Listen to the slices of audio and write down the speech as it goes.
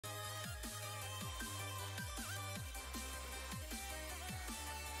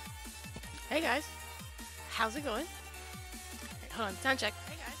Hey guys, how's it going? Hey, hold on, sound check.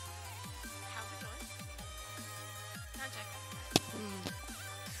 Hey guys, how's it going? Sound check.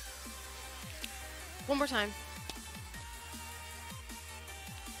 One more time.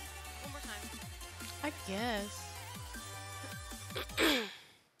 One more time. I guess.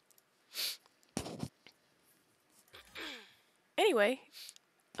 Anyway,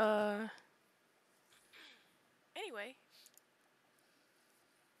 uh, anyway,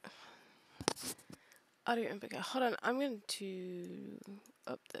 audio input. Hold on, I'm going to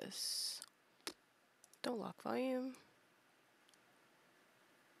up this. Don't lock volume.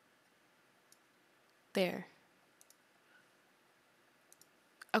 There.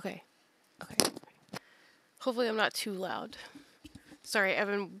 Okay. Okay. Hopefully I'm not too loud. Sorry, I've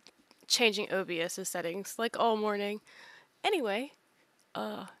been changing OBS's settings like all morning. Anyway,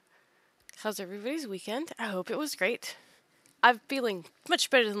 how's everybody's weekend? I hope it was great. I'm feeling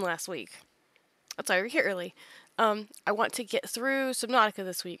much better than last week. That's why we're here early. I want to get through Subnautica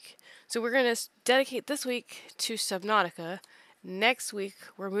this week. So we're going to dedicate this week to Subnautica. Next week,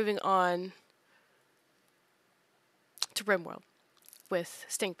 we're moving on to RimWorld with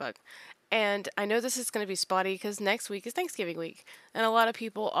Stinkbug. And I know this is going to be spotty because next week is Thanksgiving week. And a lot of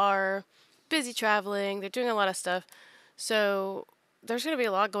people are busy traveling. They're doing a lot of stuff. So there's going to be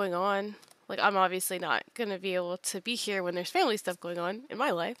a lot going on. Like, I'm obviously not going to be able to be here when there's family stuff going on in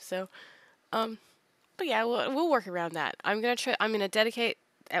my life. So, but yeah, we'll work around that. I'm gonna dedicate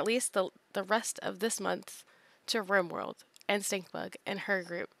at least the rest of this month to RimWorld and Stinkbug and her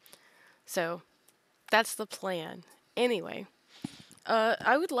group. So that's the plan. Anyway,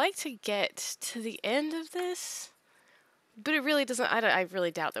 I would like to get to the end of this, but it really doesn't. I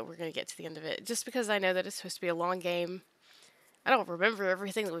really doubt that we're gonna get to the end of it, just because I know that it's supposed to be a long game. I don't remember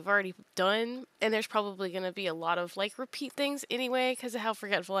everything that we've already done, and there's probably gonna be a lot of like repeat things anyway because of how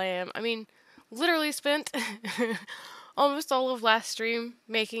forgetful I am. I mean, literally spent almost all of last stream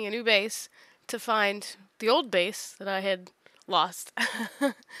making a new base to find the old base that I had lost.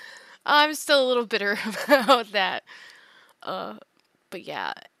 I'm still a little bitter about that. But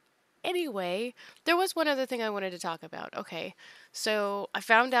yeah. Anyway, there was one other thing I wanted to talk about. Okay, so I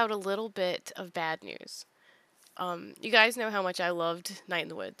found out a little bit of bad news. You guys know how much I loved Night in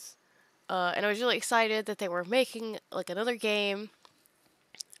the Woods. And I was really excited that they were making like another game.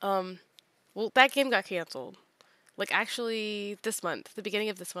 Well, that game got canceled. Like, actually, this month, the beginning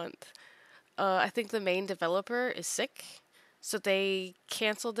of this month. I think the main developer is sick, so they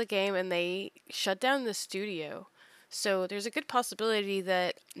canceled the game and they shut down the studio. So there's a good possibility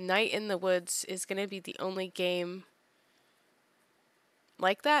that Night in the Woods is going to be the only game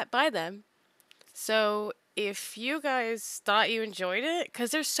like that by them. So if you guys thought you enjoyed it,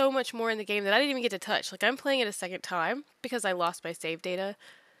 because there's so much more in the game that I didn't even get to touch. Like, I'm playing it a second time because I lost my save data.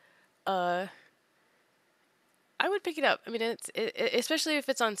 I would pick it up. I mean, especially if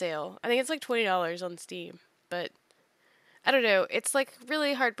it's on sale. I think it's like $20 on Steam. But I don't know. It's like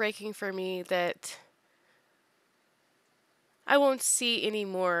really heartbreaking for me that I won't see any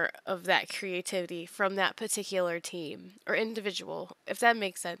more of that creativity from that particular team or individual, if that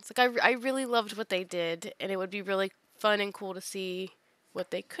makes sense. Like, I really loved what they did, and it would be really fun and cool to see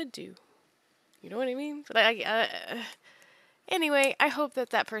what they could do. You know what I mean? But anyway, I hope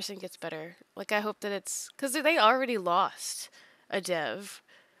that that person gets better. Like, I hope that it's... Because they already lost a dev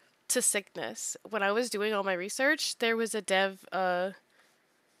to sickness. When I was doing all my research, there was a dev that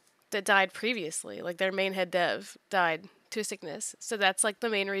died previously. Like, their main head dev died to sickness. So that's, like, the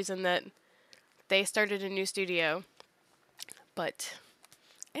main reason that they started a new studio. But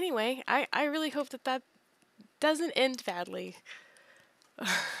anyway, I really hope that that doesn't end badly.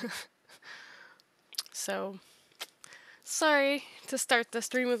 So... Sorry to start the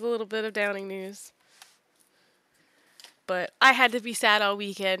stream with a little bit of downing news. But I had to be sad all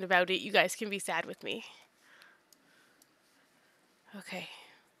weekend about it. You guys can be sad with me. Okay.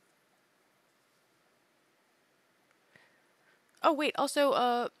 Oh, wait.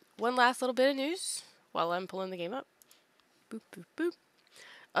 Also, one last little bit of news while I'm pulling the game up. Boop, boop, boop.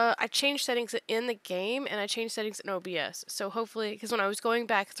 I changed settings in the game, and I changed settings in OBS. So hopefully, because when I was going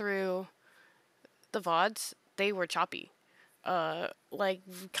back through the VODs, they were choppy. Like,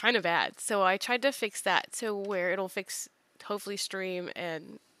 kind of bad. So I tried to fix that to where it'll fix, hopefully, stream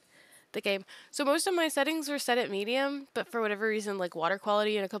and the game. So most of my settings were set at medium, but for whatever reason, like water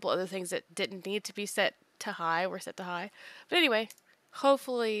quality and a couple other things that didn't need to be set to high were set to high. But anyway,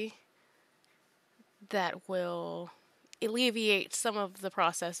 hopefully that will alleviate some of the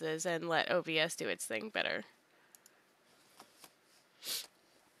processes and let OBS do its thing better.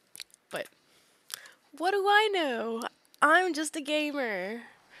 But what do I know? I'm just a gamer.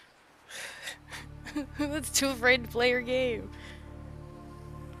 That's too afraid to play your game.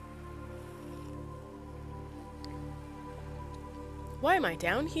 Why am I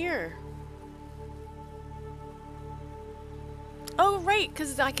down here? Oh, right,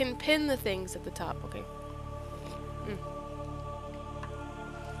 because I can pin the things at the top. Okay.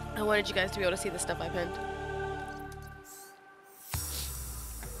 I wanted you guys to be able to see the stuff I pinned.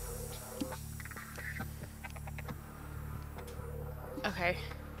 Okay.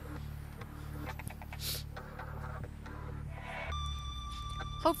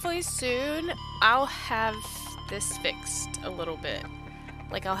 Hopefully soon I'll have this fixed a little bit.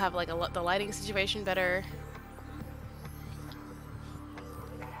 Like I'll have like the lighting situation better.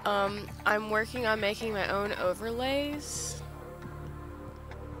 I'm working on making my own overlays.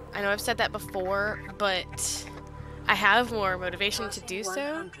 I know I've said that before, but I have more motivation to do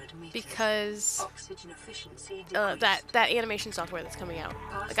so because that animation software that's coming out.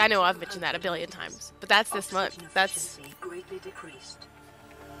 Like I know I've mentioned that a billion times, but that's this month. That's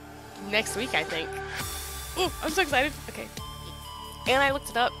next week, I think. Ooh, I'm so excited. Okay. And I looked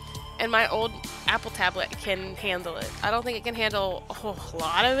it up, and my old Apple tablet can handle it. I don't think it can handle a whole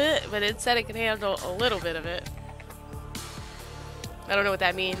lot of it, but it said it can handle a little bit of it. I don't know what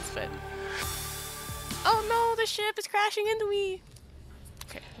that means, but... Oh no, the ship is crashing into me!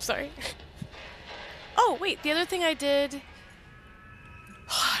 Okay, I'm sorry. Oh, wait, the other thing I did...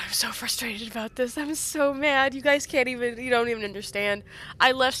 Oh, I'm so frustrated about this. I'm so mad. You guys can't even... You don't even understand.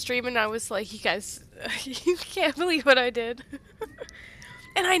 I left stream and I was like, you guys... You can't believe what I did.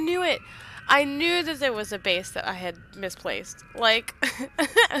 And I knew it. I knew that there was a base that I had misplaced. Like...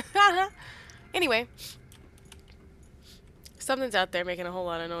 Anyway... Something's out there making a whole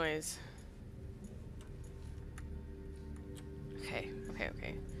lot of noise. Okay.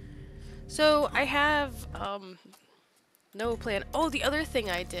 So, I have, no plan. Oh, the other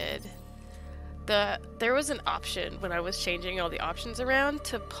thing I did. There was an option when I was changing all the options around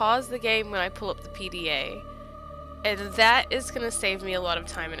to pause the game when I pull up the PDA. And that is gonna save me a lot of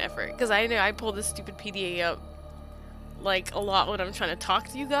time and effort. Because I know I pull this stupid PDA up like a lot when I'm trying to talk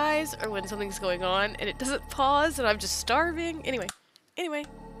to you guys or when something's going on and it doesn't pause and I'm just starving. Anyway.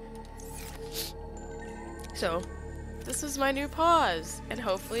 So, this is my new pause and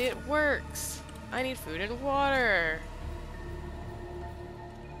hopefully it works. I need food and water.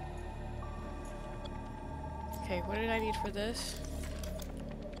 Okay, what did I need for this?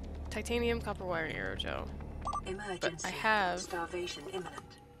 Titanium, copper wire, and aerogel. Emergency. But I have Starvation imminent.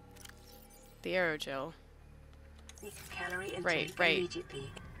 the aerogel. Calorie intake Right.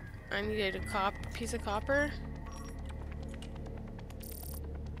 immediately. I needed a piece of copper.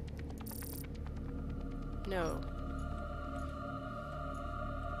 No.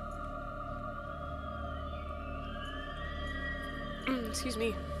 Excuse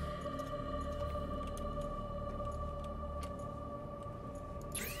me.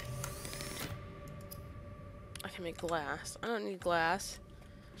 I can make glass. I don't need glass.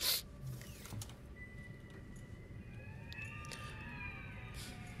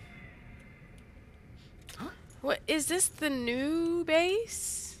 What, is this the new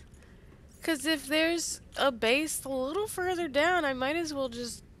base? Because if there's a base a little further down, I might as well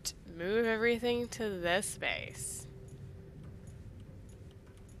just move everything to this base.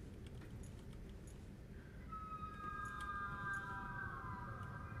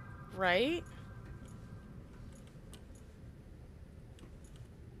 Right?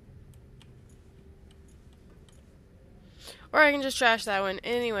 Or I can just trash that one.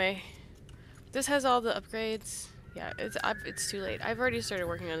 Anyway. This has all the upgrades. Yeah, it's too late. I've already started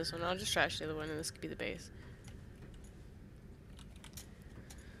working on this one. I'll just trash the other one and this could be the base.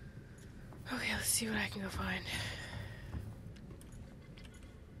 Okay, let's see what I can go find.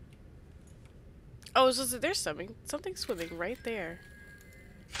 Oh, so there's something swimming right there.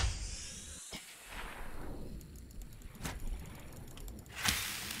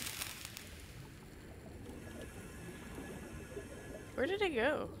 Where did it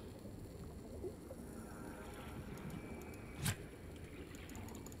go?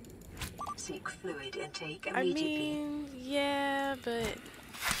 Seek fluid intake immediately. I mean, yeah, but...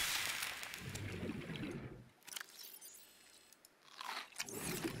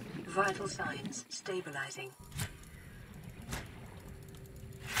 Vital signs stabilizing.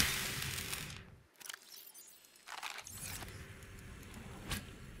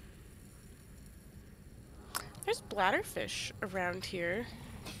 There's bladderfish around here.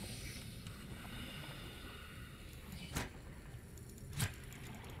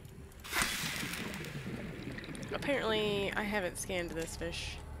 Apparently, I haven't scanned this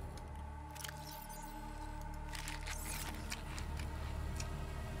fish.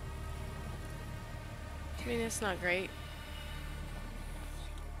 I mean, it's not great,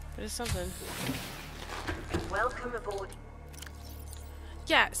 but it's something. Welcome aboard.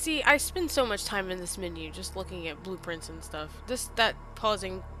 Yeah, see, I spend so much time in this menu just looking at blueprints and stuff. That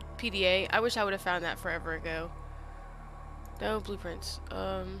pausing PDA, I wish I would have found that forever ago. No blueprints.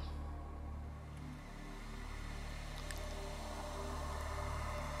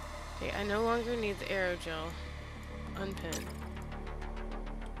 Okay, I no longer need the aerogel. Unpin.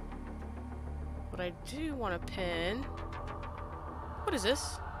 What I do want to pin... What is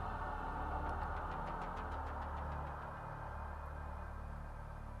this?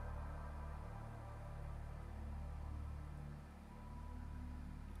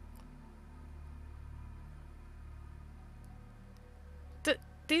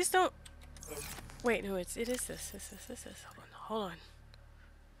 These don't... Wait, no, it is this. Hold on.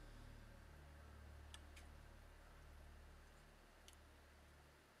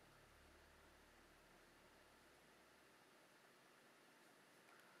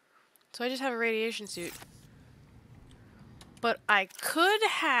 So I just have a radiation suit. But I could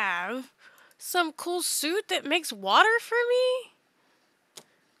have some cool suit that makes water for me?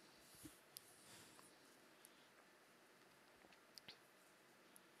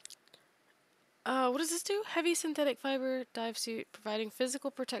 What does this do? Heavy synthetic fiber dive suit, providing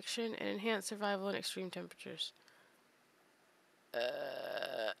physical protection and enhanced survival in extreme temperatures.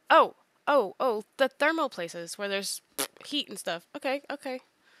 Oh, the thermal places where there's heat and stuff. Okay.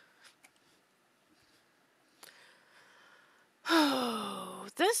 Oh,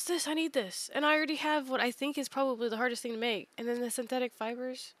 this, I need this. And I already have what I think is probably the hardest thing to make. And then the synthetic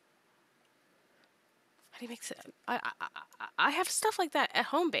fibers. How do you make it? I have stuff like that at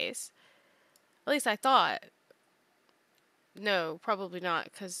home base. At least I thought. No, probably not,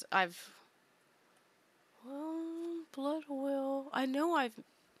 because I've... Well, blood oil. I know I've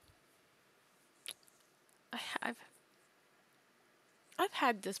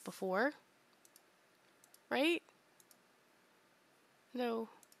had this before. Right? No.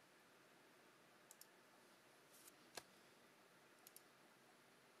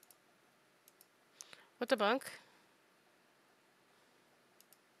 What the bunk?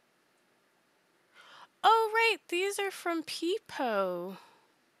 Oh, right. These are from Peepo.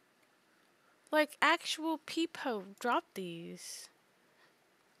 Like, actual Peepo dropped these.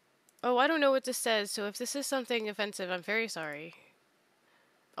 Oh, I don't know what this says, so if this is something offensive, I'm very sorry.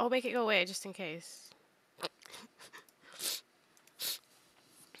 I'll make it go away, just in case.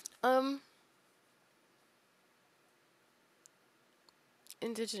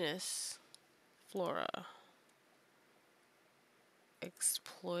 Indigenous flora.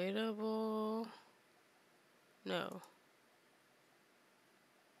 Exploitable. No.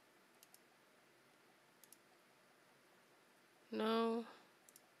 No.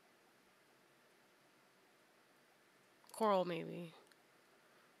 Coral, maybe.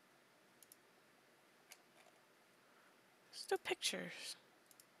 Still pictures.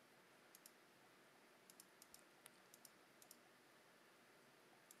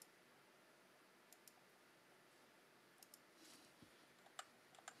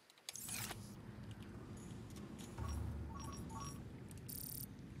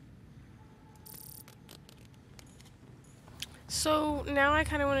 So now I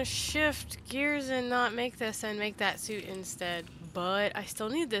kind of want to shift gears and not make this and make that suit instead. But I still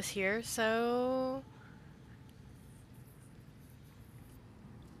need this here, so...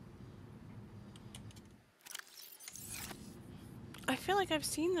 I feel like I've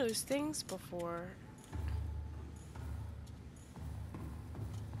seen those things before.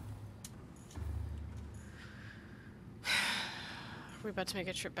 We're about to make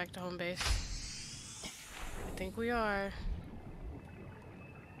a trip back to home base. I think we are.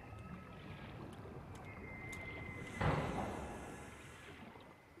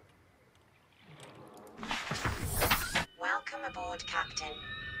 Welcome aboard, Captain.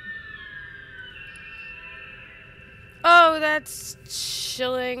 Oh, that's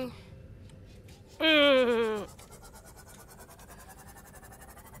chilling. Mm.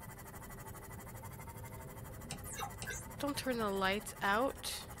 Don't turn the lights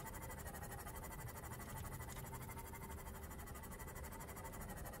out.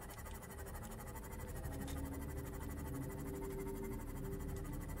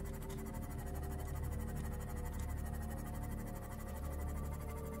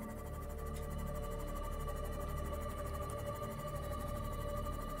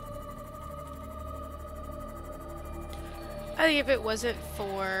 I think if it wasn't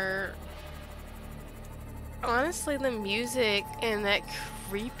for, honestly, the music and that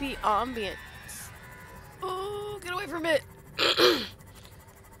creepy ambience. Oh, get away from it.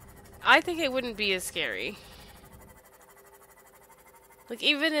 I think it wouldn't be as scary. Like,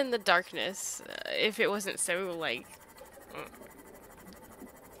 even in the darkness, if it wasn't so, like,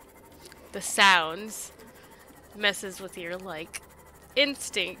 the sounds messes with your, like,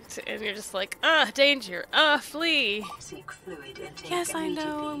 instinct, and you're just like, danger, flee. Toxic fluid intake Yes, I know,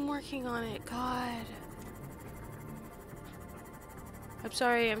 immediately. I'm working on it, God. I'm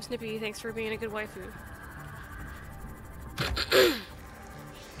sorry, I'm Snippy, thanks for being a good waifu.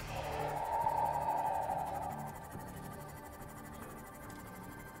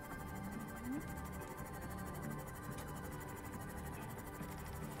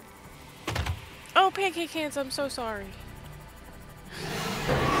 Oh, pancake hands, I'm so sorry.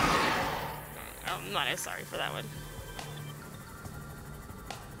 I'm not as sorry for that one.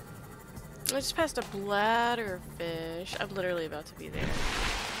 I just passed a bladder fish. I'm literally about to be there.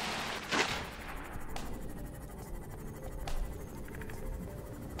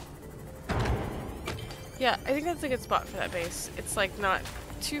 Yeah, I think that's a good spot for that base. It's like not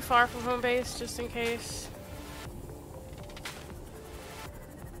too far from home base, just in case.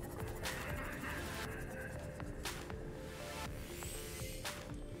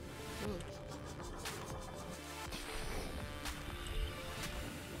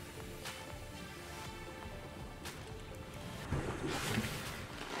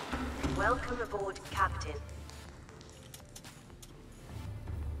 Welcome aboard, Captain.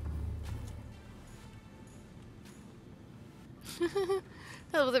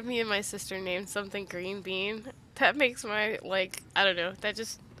 That was me and my sister named something Green Bean. That makes my, like, I don't know, that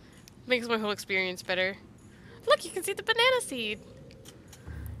just makes my whole experience better. Look, you can see the banana seed.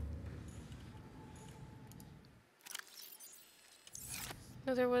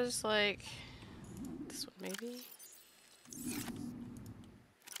 No, there was, like, this one maybe?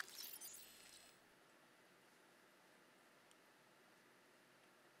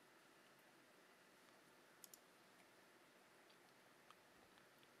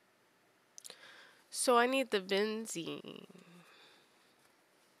 So I need the benzene.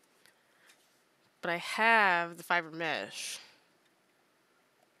 But I have the fiber mesh.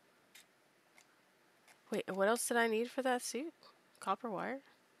 Wait, what else did I need for that suit? Copper wire?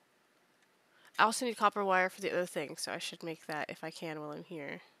 I also need copper wire for the other thing, so I should make that if I can while I'm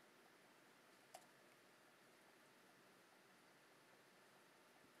here.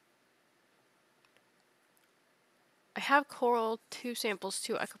 I have coral 2 samples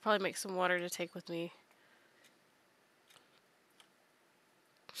too. I could probably make some water to take with me.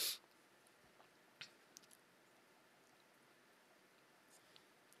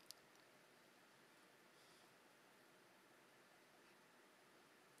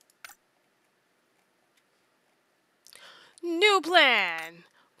 New plan!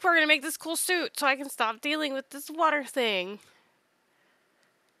 We're gonna make this cool suit so I can stop dealing with this water thing.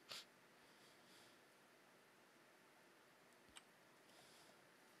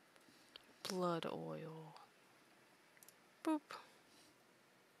 Blood oil. Boop.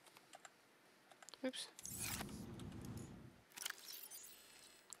 Oops.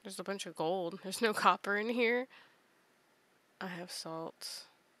 There's a bunch of gold. There's no copper in here. I have salt.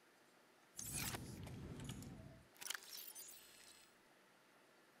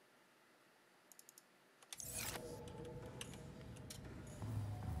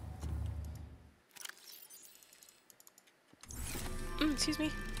 Excuse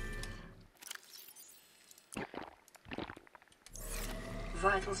me.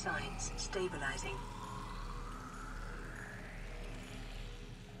 Vital signs stabilizing.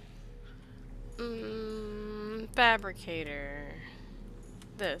 Fabricator.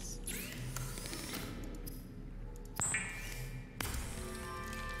 This.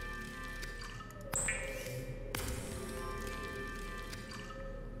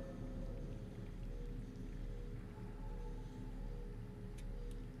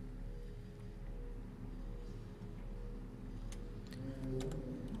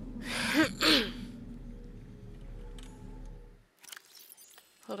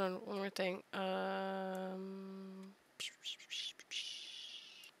 Hold on, one more thing.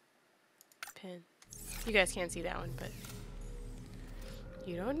 Pin. You guys can't see that one, but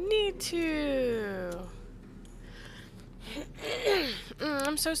you don't need to.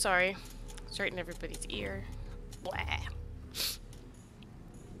 I'm so sorry. Straighten everybody's ear. Blah.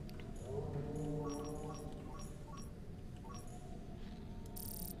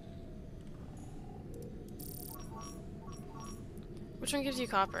 Which one gives you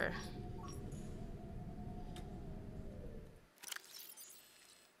copper?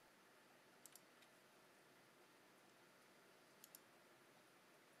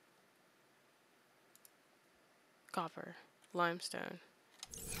 Copper. Limestone.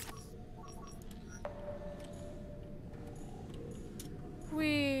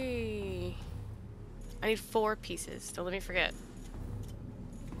 Whee! I need 4 pieces. Don't let me forget.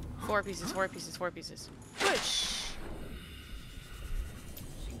 4 pieces, 4 pieces, 4 pieces. Whoosh!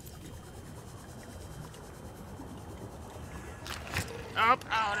 Oh,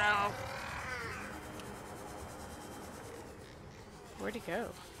 oh no! Where'd he go?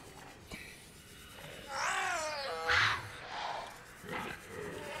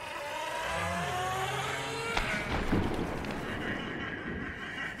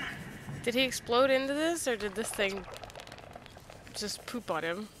 Did he explode into this, or did this thing just poop on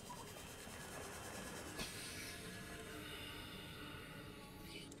him?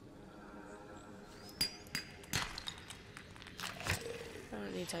 I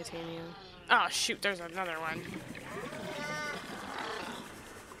don't need titanium. Oh shoot, there's another one.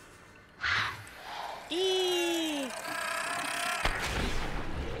 Eee!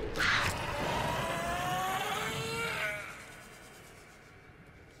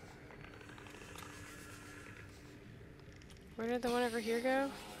 Where did the one over here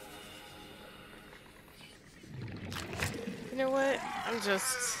go? You know what?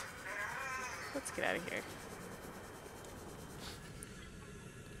 Let's get out of here.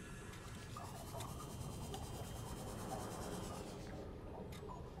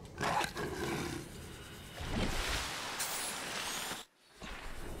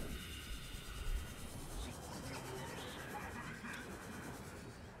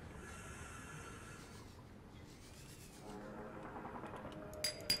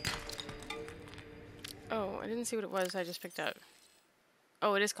 Oh, I didn't see what it was I just picked up.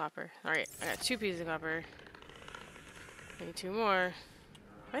 Oh, it is copper. Alright, I got 2 pieces of copper. I need 2 more.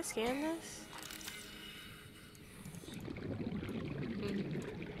 Can I scan this?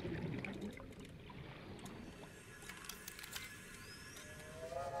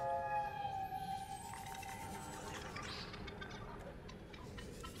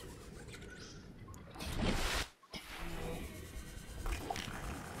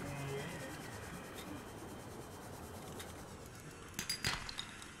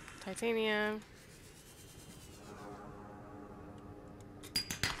 Titanium.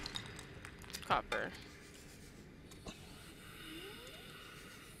 Copper.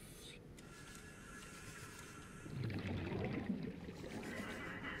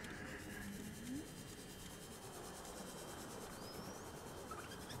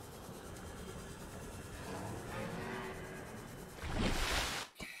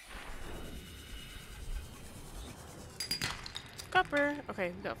 Copper.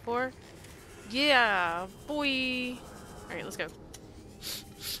 Okay, we got 4. Yeah, boy. Alright, let's go.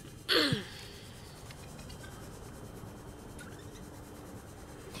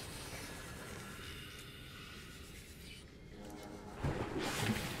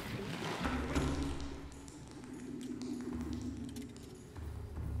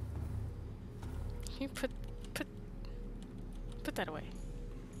 Can you put that away?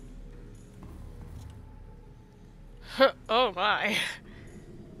 Oh my.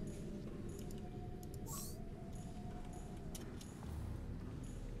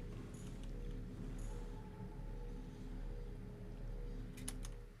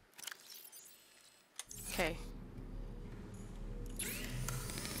 Okay.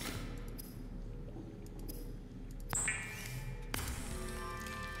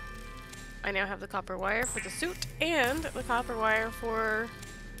 I now have the copper wire for the suit and the copper wire for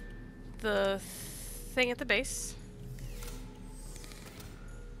the thing at the base.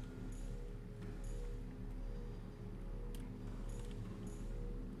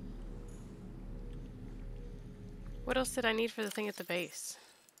 What else did I need for the thing at the base?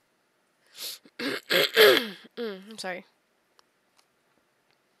 I'm sorry.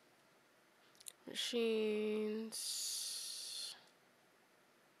 Machines.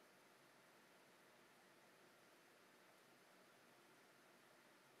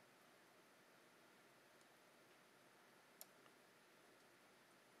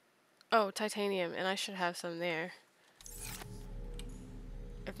 Oh, titanium, and I should have some there.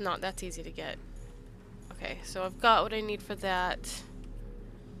 If not, that's easy to get. Okay, so I've got what I need for that.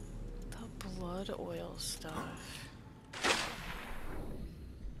 The blood oil stuff.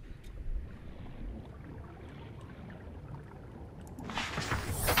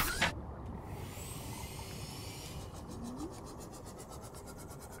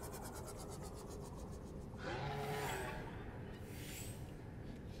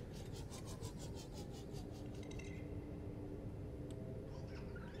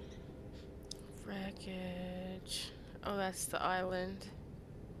 Wreckage. Oh, that's the island.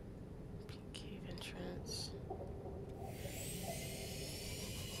 Cave entrance.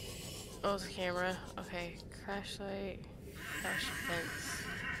 Oh, it's a camera. Okay, crash light. Crash fence.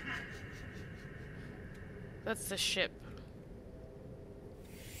 That's the ship.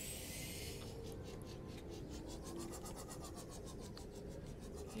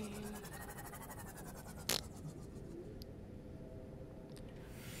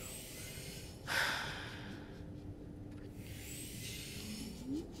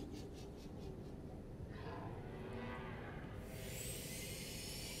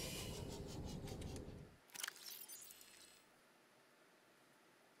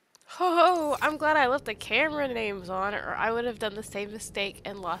 Oh, I'm glad I left the camera names on, or I would have done the same mistake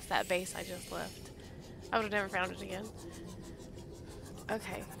and lost that base I just left. I would have never found it again.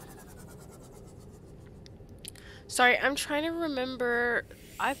 Okay. Sorry, I'm trying to remember.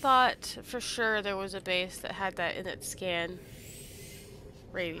 I thought for sure there was a base that had that in its scan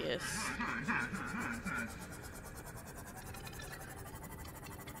radius.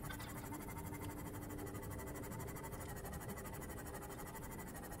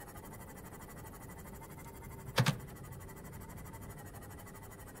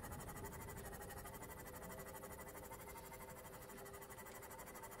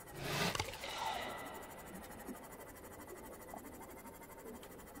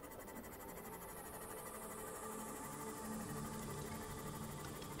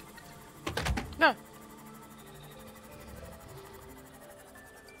 No.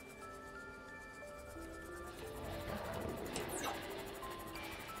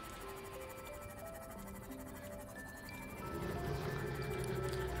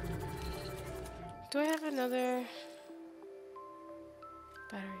 Do I have another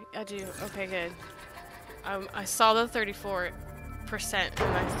battery? I do. Okay, good. I saw the 34% when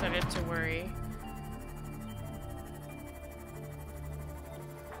I started to worry.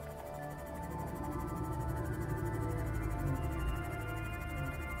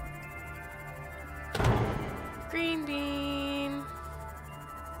 Green bean.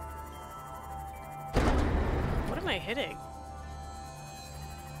 What am I hitting?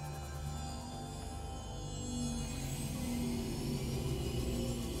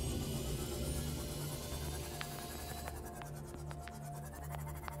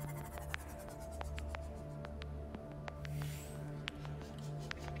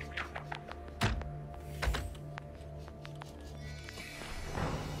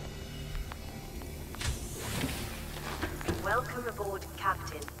 Welcome aboard,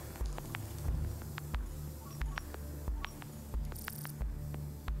 Captain.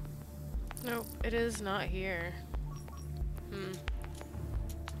 Nope, it is not here.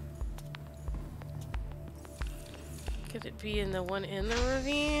 Could it be in the one in the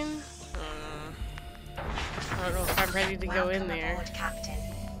ravine? I don't know if I'm ready to go in there. Welcome aboard, Captain.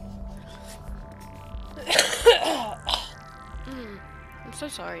 I'm so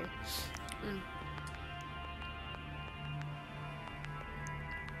sorry.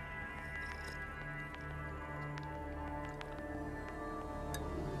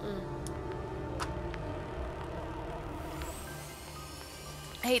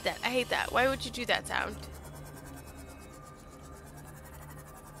 I hate that. I hate that. Why would you do that sound?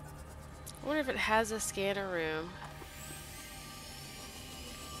 I wonder if it has a scanner room.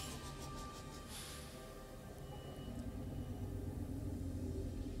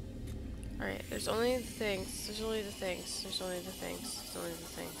 Alright, there's only the things. There's only the things. There's only the things. There's only the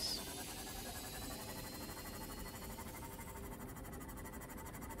things.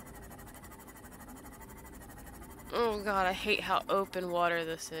 Oh god, I hate how open water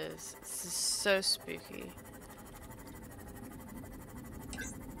this is. This is so spooky.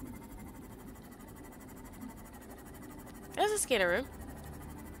 There's a scanner room.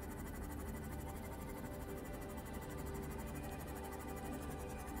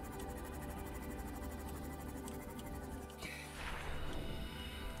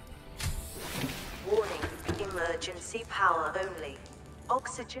 Warning, emergency power only.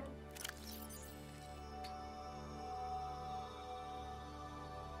 Oxygen.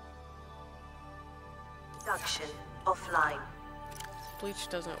 Production offline. Bleach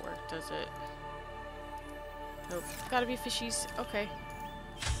doesn't work, does it? Nope. Gotta be fishies. Okay.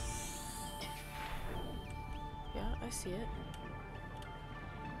 Yeah, I see it.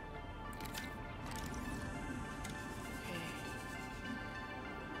 Okay.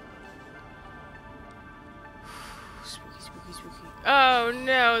 Spooky, spooky, spooky. Oh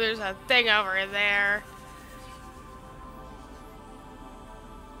no, there's a thing over there.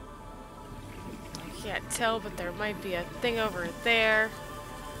 I can't tell, but there might be a thing over there.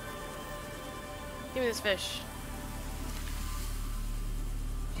 Give me this fish.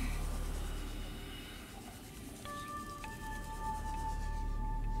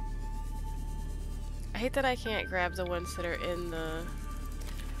 I hate that I can't grab the ones that are in the...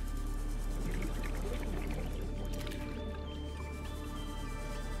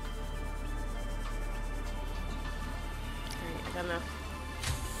 Alright, I got enough.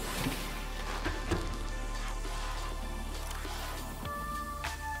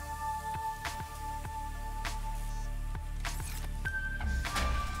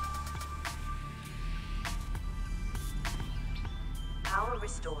 Power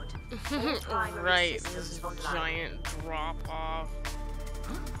restored. All primary Right, this systems is online. giant drop off.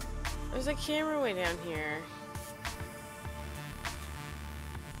 There's a camera way down here.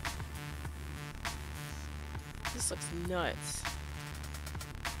 This looks nuts.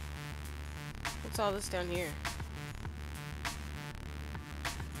 What's all this down here?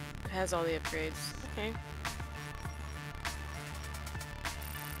 It has all the upgrades. Okay.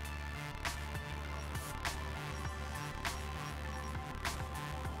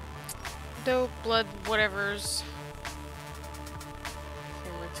 Dope, blood, whatever's.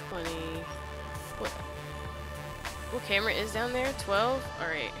 Camera 20. What camera is down there? 12?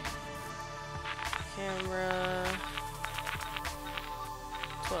 Alright. Camera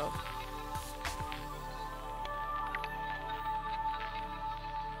 12.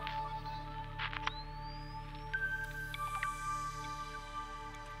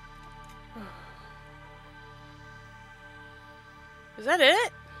 Is that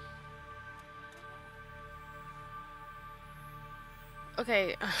it?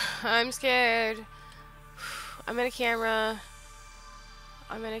 Okay, I'm scared. I'm in a camera.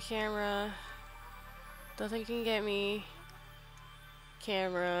 I'm in a camera. Nothing can get me.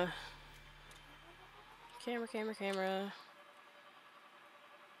 Camera. Camera, camera, camera.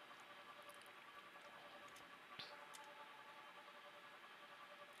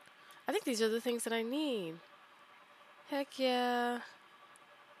 I think these are the things that I need. Heck yeah.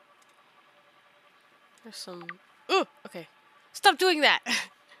 There's some... Ooh! Okay. Stop doing that!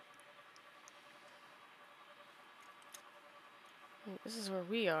 Wait, this is where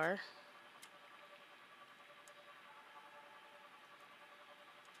we are.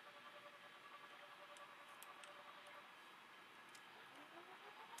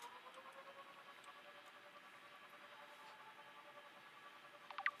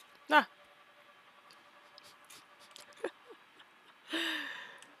 Ah!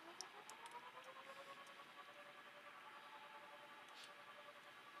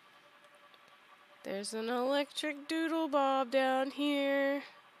 There's an electric doodle bob down here.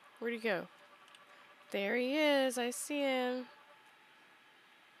 Where'd he go? There he is. I see him.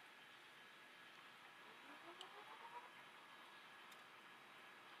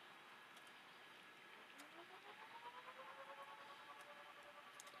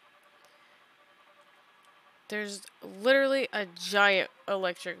 There's literally a giant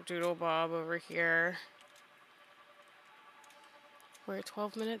electric doodle bob over here. We're at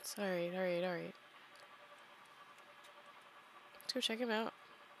 12 minutes? Alright, alright, alright. Let's go check him out.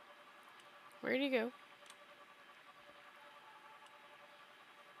 Where'd he go?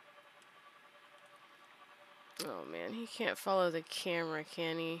 Oh man, he can't follow the camera,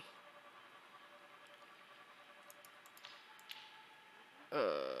 can he?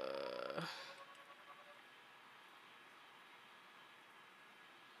 I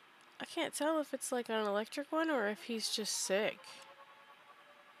can't tell if it's like an electric one or if he's just sick.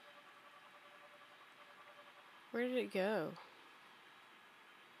 Where did it go?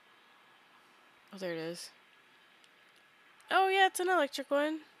 Oh, there it is. Oh yeah, it's an electric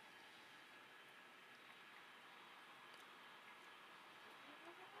one.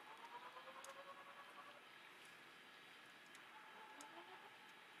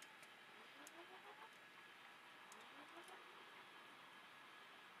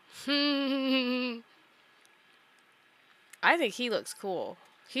 I think he looks cool.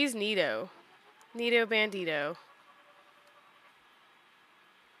 He's neato. Neato bandito.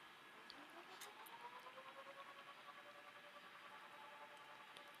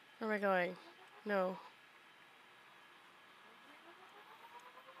 Where am I going? No.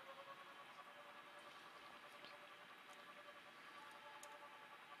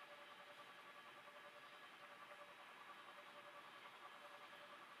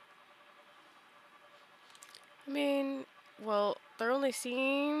 I mean, well, there only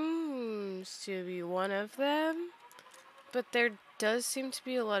seems to be one of them, but there does seem to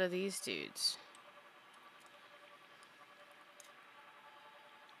be a lot of these dudes.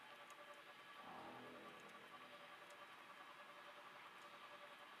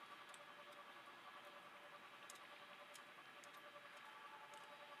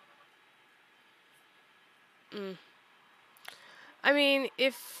 I mean,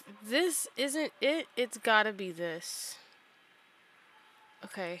 if this isn't it, it's gotta be this.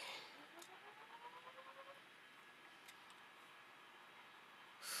 Okay.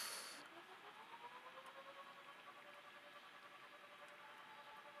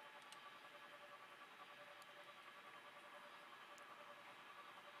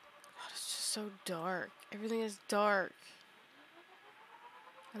 God, it's just so dark. Everything is dark.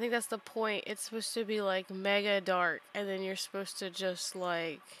 I think that's the point. It's supposed to be like mega dark, and then you're supposed to just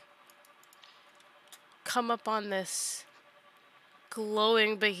like come up on this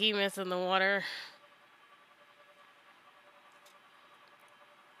glowing behemoth in the water.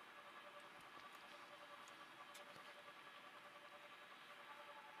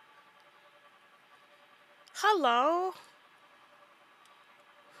 Hello.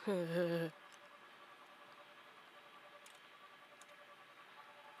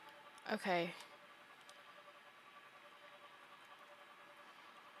 Okay.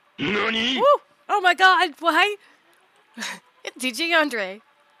 NANI?! Woo! Oh my god, why? It's DJ Andre.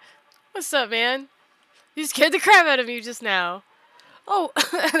 What's up, man? You scared the crap out of me just now. Oh,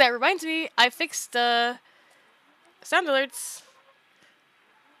 that reminds me, I fixed sound alerts.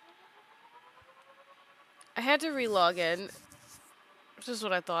 I had to relog in, which is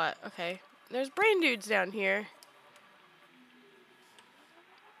what I thought. Okay. There's brain dudes down here.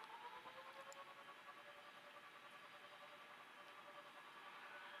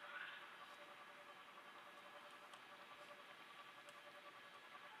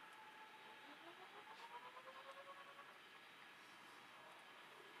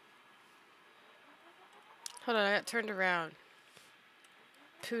 Hold on, I got turned around.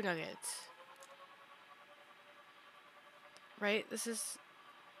 Poo nuggets. Right? This is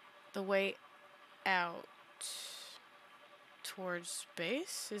the way out towards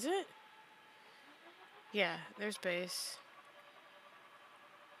base, is it? Yeah, there's base.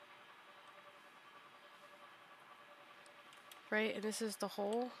 Right? And this is the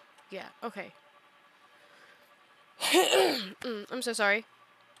hole? Yeah, okay. I'm so sorry.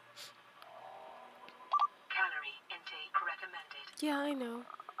 Calorie intake recommended. Yeah, I know.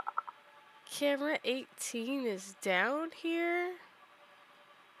 Camera 18 is down here?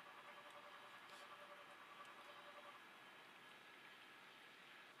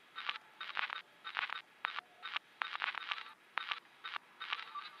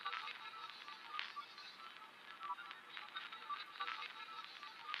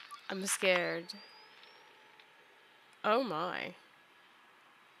 I'm scared. Oh my.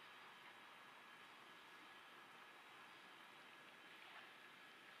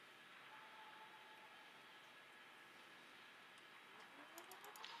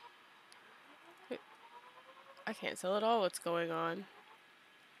 I can't tell at all what's going on.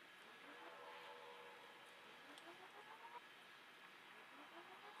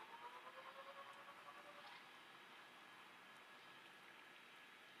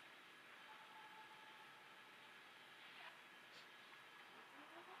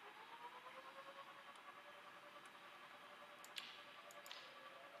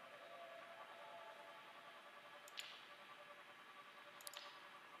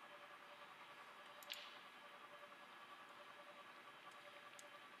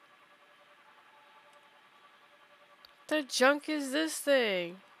 The junk is this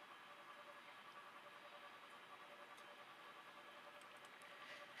thing?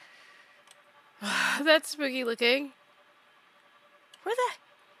 That's spooky looking. Where the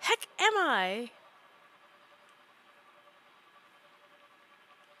heck am I?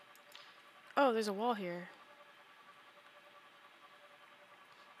 Oh, there's a wall here.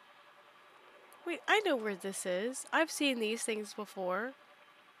 Wait, I know where this is. I've seen these things before.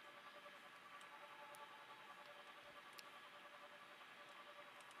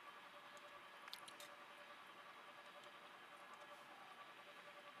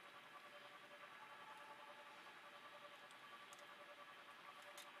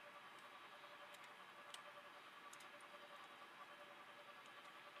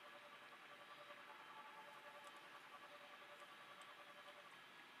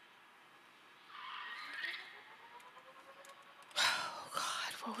 Oh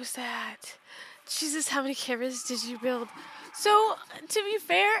god, what was that? Jesus, how many cameras did you build? So, to be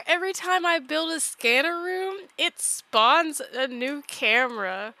fair, every time I build a scanner room, it spawns a new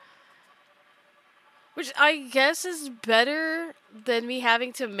camera. Which I guess is better than me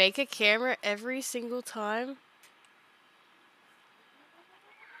having to make a camera every single time.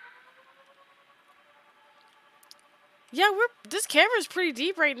 Yeah, this camera's pretty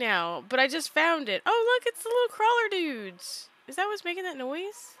deep right now, but I just found it. Oh, look, it's the little crawler dudes. Is that what's making that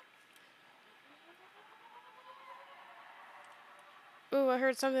noise? Ooh, I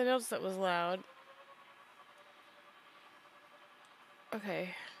heard something else that was loud. Okay.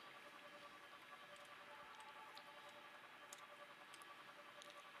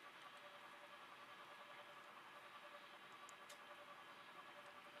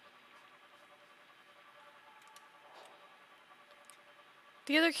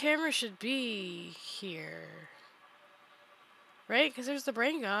 The other camera should be here. Right? Because there's the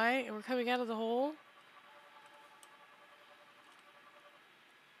brain guy, and we're coming out of the hole.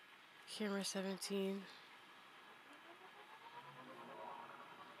 Camera 17.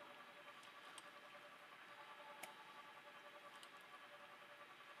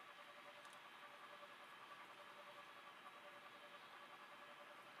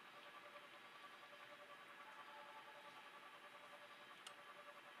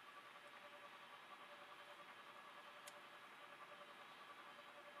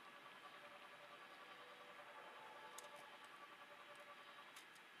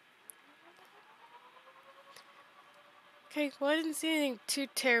 Okay, well, I didn't see anything too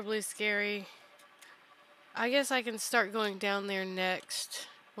terribly scary. I guess I can start going down there next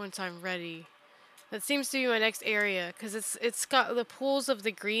once I'm ready. That seems to be my next area because it's got the pools of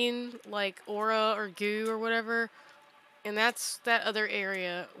the green like aura or goo or whatever, and that's that other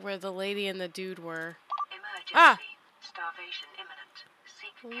area where the lady and the dude were. Emergency. Ah, Starvation imminent.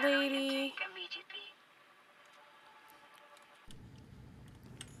 Seek calorie lady. intake immediately.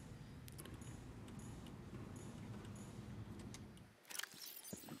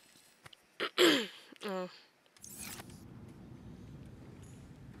 Oh,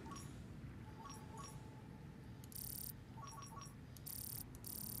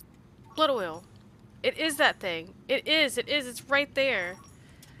 blood oil. It is that thing. It is. It is. It's right there.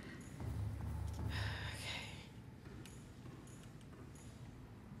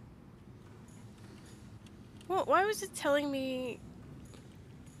 Well, why was it telling me?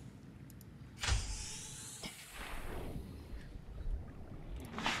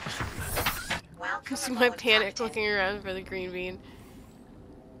 Welcome See my aboard, panic Captain. looking around for the green bean.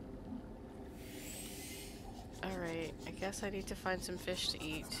 Alright, I guess I need to find some fish to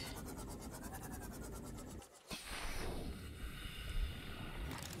eat.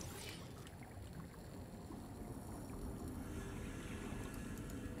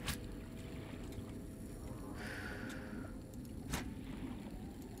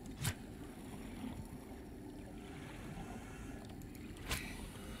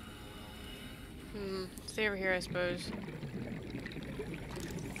 Stay over here, I suppose.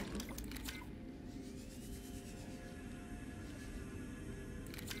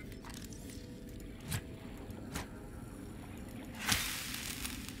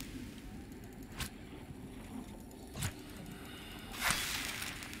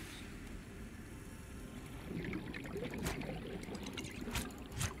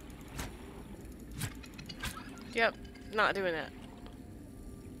 Yep, not doing that.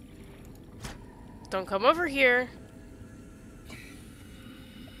 Don't come over here.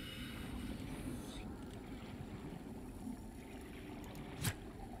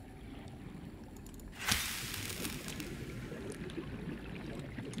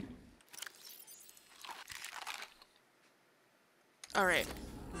 Alright.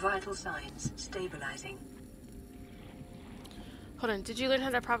 Vital signs stabilizing. Hold on, did you learn how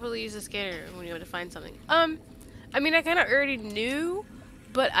to properly use the scanner when you went to find something? I mean, I kind of already knew,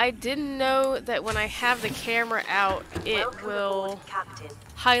 but I didn't know that when I have the camera out, it Welcome will aboard, Captain.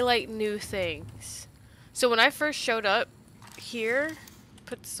 highlight new things. So when I first showed up here,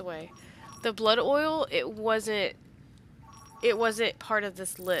 put this away, the blood oil, it wasn't part of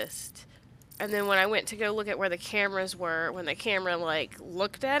this list. And then when I went to go look at where the cameras were, when the camera like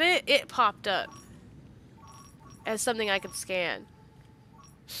looked at it, it popped up as something I could scan.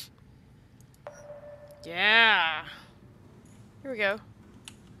 Yeah. Here we go.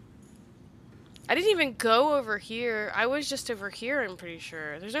 I didn't even go over here. I was just over here, I'm pretty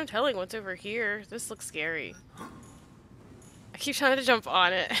sure. There's no telling what's over here. This looks scary. I keep trying to jump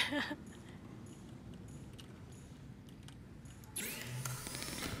on it.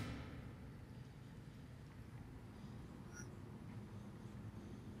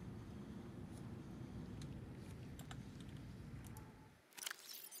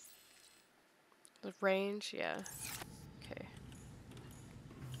 The range, yeah. Okay.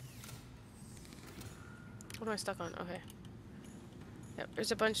 What am I stuck on? Okay. Yep,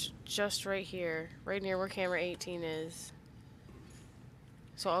 there's a bunch just right here. Right near where camera 18 is.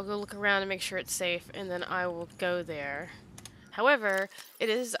 So I'll go look around and make sure it's safe, and then I will go there. However, it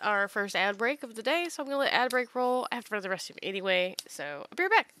is our first ad break of the day, so I'm going to let ad break roll after the rest of it anyway. So I'll be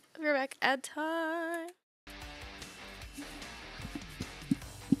right back. I'll be right back. Ad time.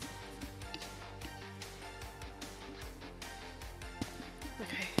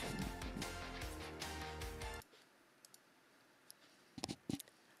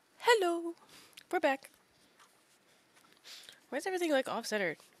 Hello. We're back. Why is everything like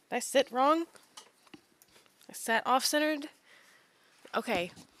off-centered? Did I sit wrong? I sat off-centered?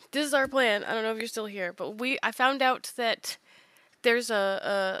 Okay. This is our plan. I don't know if you're still here, but I found out that there's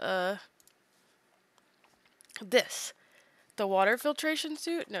this. The water filtration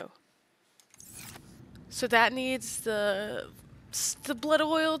suit? No. So that needs the blood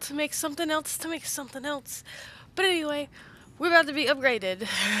oil to make something else to make something else. But anyway, we're about to be upgraded.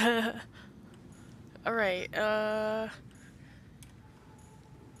 Alright,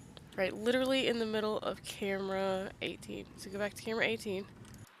 right, literally in the middle of camera 18. So go back to camera 18.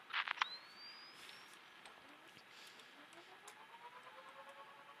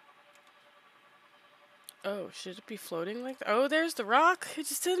 Oh, should it be floating like that? Oh, there's the rock. It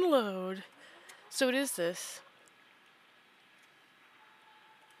just didn't load. So it is this.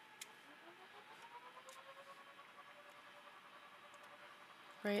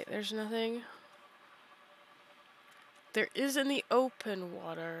 Right, there's nothing. There is in the open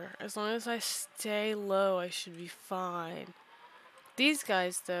water. As long as I stay low, I should be fine. These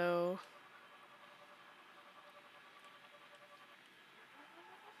guys, though...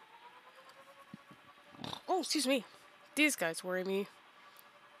 Oh, excuse me. These guys worry me.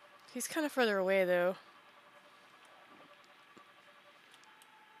 He's kind of further away, though.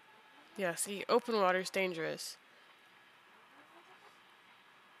 Yeah, see, open water's dangerous.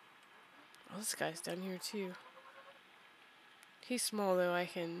 Oh, this guy's down here, too. He's small, though. I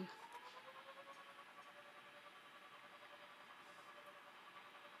can...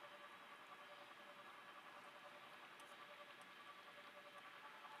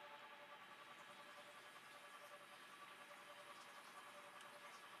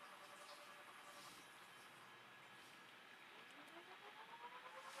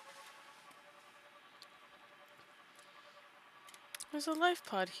 There's a life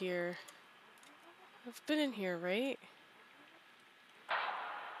pod here. I've been in here, right?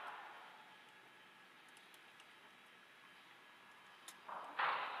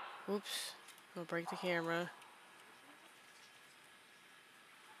 Oops. I'll break the camera.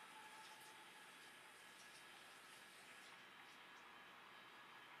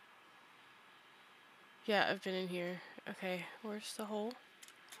 Yeah, I've been in here. Okay, where's the hole?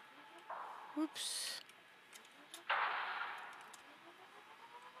 Whoops.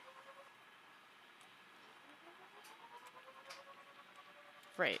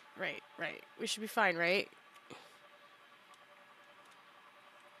 Right. We should be fine, right?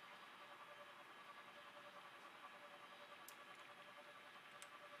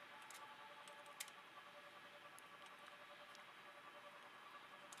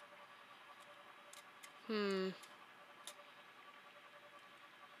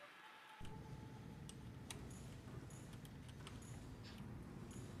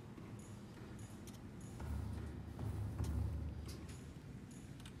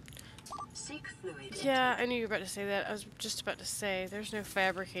 Seek fluid. Yeah, I knew you were about to say that. I was just about to say, there's no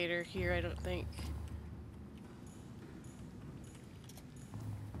fabricator here, I don't think.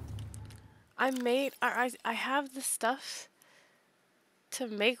 I have the stuff to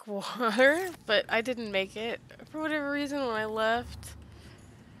make water, but I didn't make it for whatever reason when I left.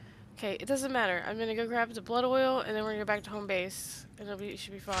 Okay, it doesn't matter. I'm gonna go grab the blood oil, and then we're gonna go back to home base, and it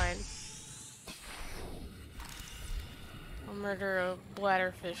should be fine. I'll murder a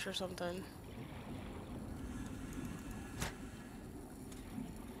bladderfish or something.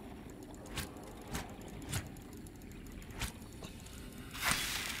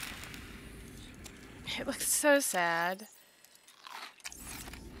 It looks so sad.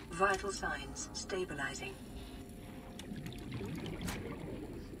 Vital signs stabilizing.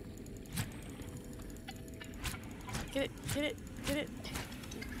 Get it.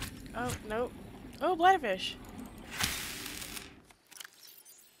 Oh, no. Oh, bladderfish.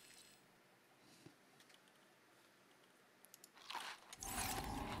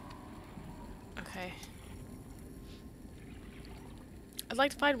 Okay. I'd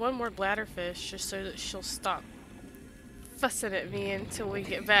like to find one more bladderfish just so that she'll stop fussing at me until we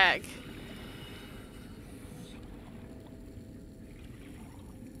get back.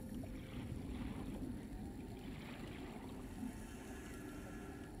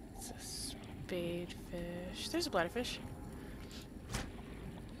 It's a spadefish. There's a bladderfish.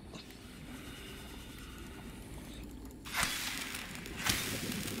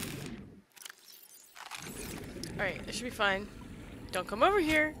 Alright, it should be fine. Don't come over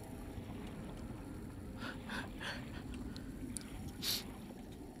here.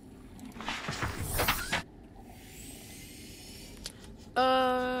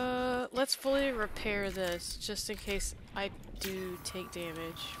 Let's fully repair this just in case I do take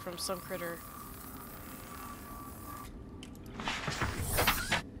damage from some critter.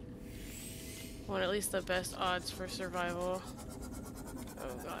 Want at least the best odds for survival.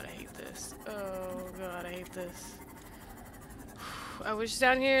 Oh god, I hate this. Oh god, I hate this. I wish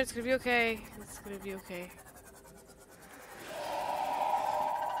down here. It's gonna be okay. It's gonna be okay.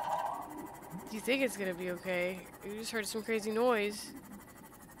 Do you think it's gonna be okay? You just heard some crazy noise.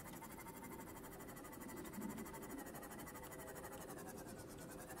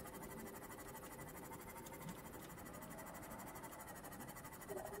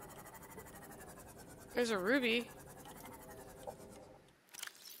 There's a ruby.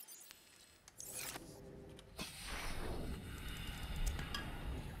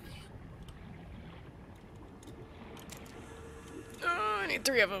 Oh, I need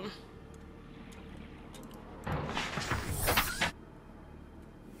 3 of them.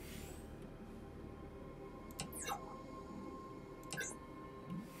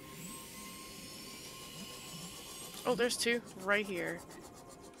 Oh, there's 2 right here.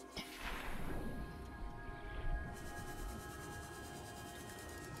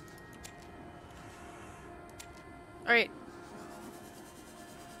 Alright.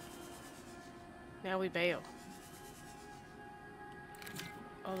 Now we bail.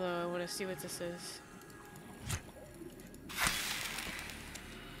 Although I want to see what this is.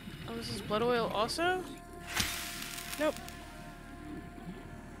 Oh, this is blood oil also? Nope.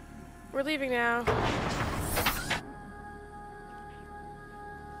 We're leaving now.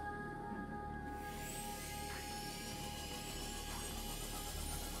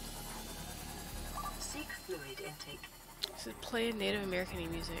 Seek fluid intake. This is playing Native American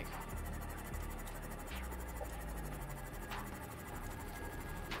music.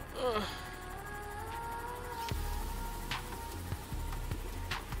 Ugh.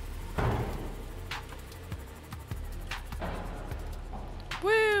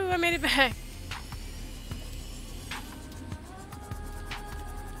 Woo! I made it back!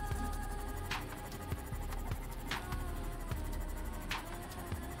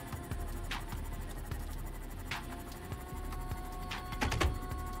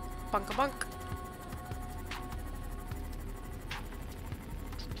 Bunka bunk.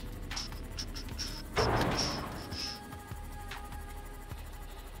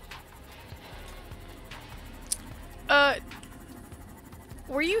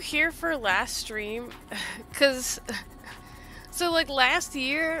 Were you here for last stream? Cause, so like last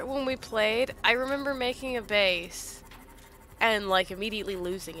year when we played, I remember making a base and like immediately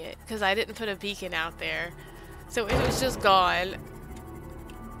losing it because I didn't put a beacon out there. So it was just gone.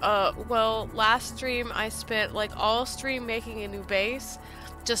 Well, last stream I spent like all stream making a new base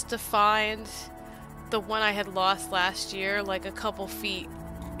just to find the one I had lost last year, like a couple feet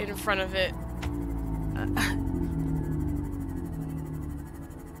in front of it.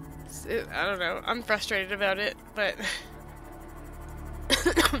 I don't know. I'm frustrated about it, but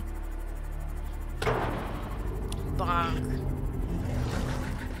bonk.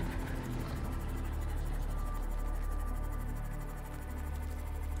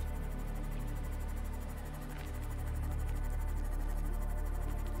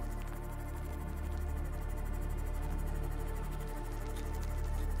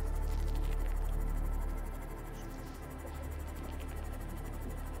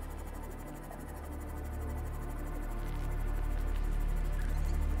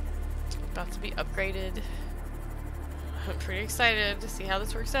 About to be upgraded. I'm pretty excited to see how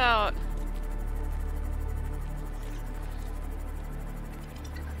this works out.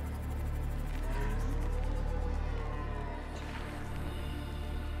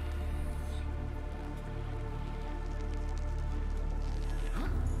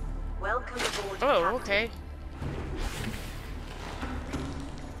 Welcome aboard. Oh, Captain. okay.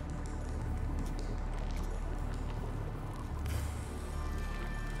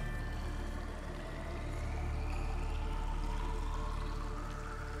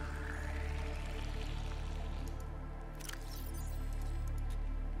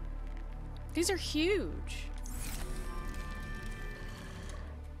 These are huge.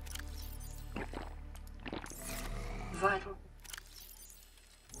 Vital.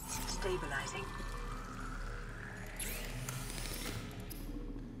 Stabilizing.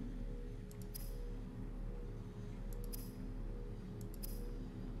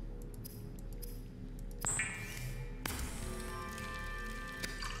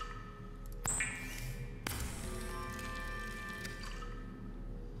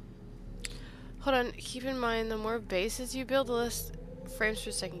 Hold on, keep in mind the more bases you build, the less frames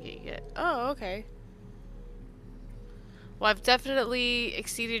per second you get. Oh, okay. Well, I've definitely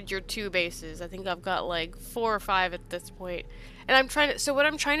exceeded your 2 bases. I think I've got like 4 or 5 at this point. And I'm trying to, so what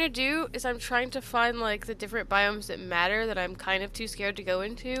I'm trying to do is I'm trying to find like the different biomes that matter that I'm kind of too scared to go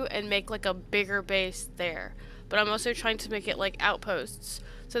into and make like a bigger base there. But I'm also trying to make it like outposts.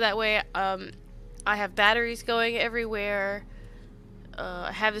 So that way, I have batteries going everywhere.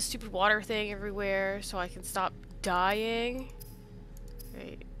 I have this stupid water thing everywhere so I can stop dying.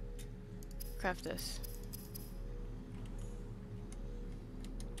 Right. Craft this.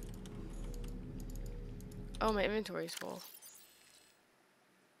 Oh, my inventory's full.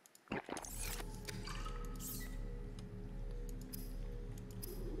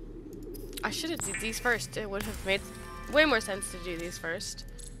 I should have did these first. It would have made way more sense to do these first.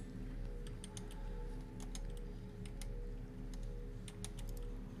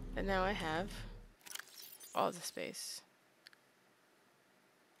 And now I have all the space.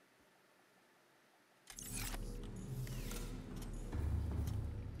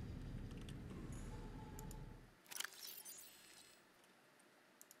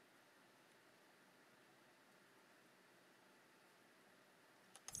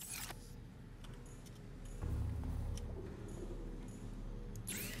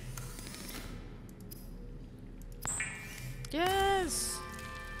 Yes!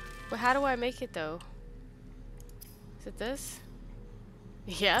 But how do I make it though? Is it this?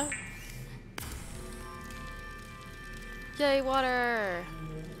 Yeah? Yay, water!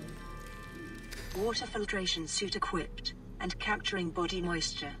 Water filtration suit equipped and capturing body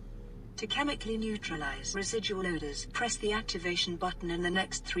moisture. To chemically neutralize residual odors, press the activation button in the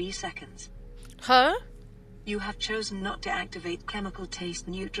next 3 seconds. Huh? You have chosen not to activate chemical taste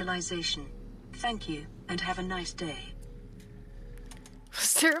neutralization. Thank you, and have a nice day.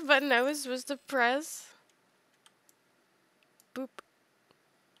 Was there a button I was supposed to press? Boop.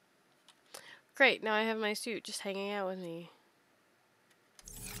 Great, now I have my suit just hanging out with me.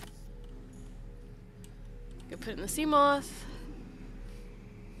 Go put it in the sea moth.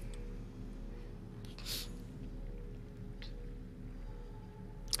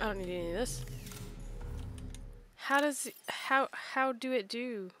 I don't need any of this. How do it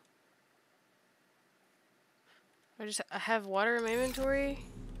do? I have water in my inventory.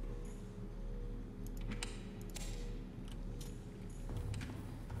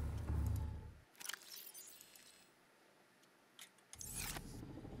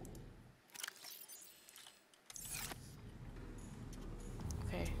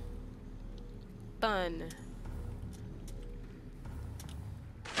 Okay. Fun.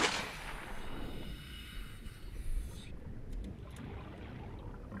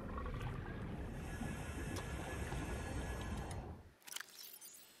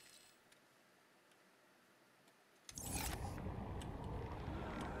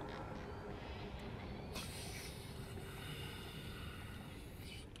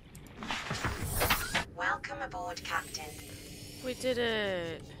 Welcome aboard, Captain. We did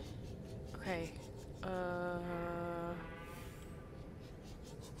it. Okay. Uh.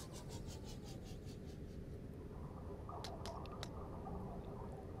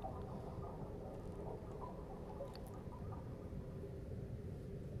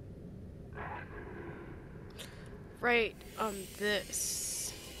 Right on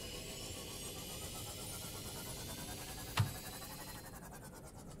this.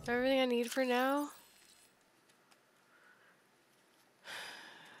 Everything I need for now?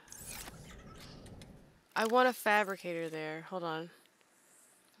 I want a fabricator there. Hold on.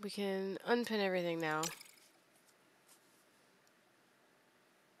 We can unpin everything now.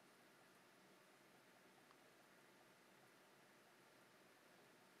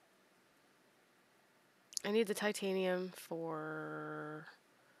 I need the titanium for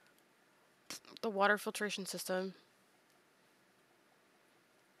the water filtration system.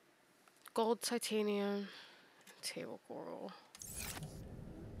 Gold, titanium, table coral.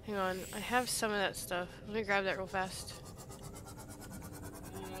 Hang on, I have some of that stuff. Let me grab that real fast.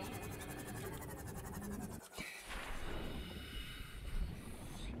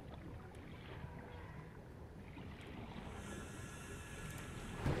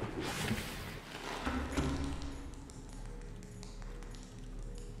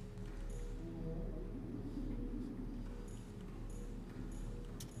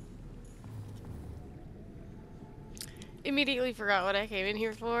 Immediately forgot what I came in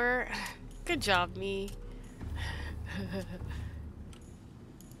here for. Good job, me.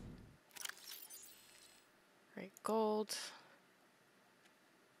 Right, gold.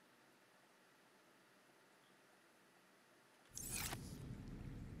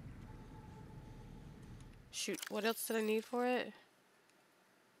 Shoot, what else did I need for it?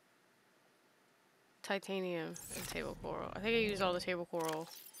 titanium and table coral. I think I used all the table coral.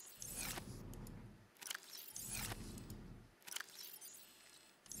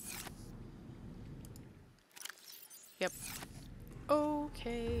 Yep.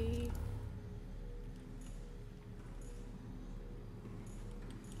 Okay.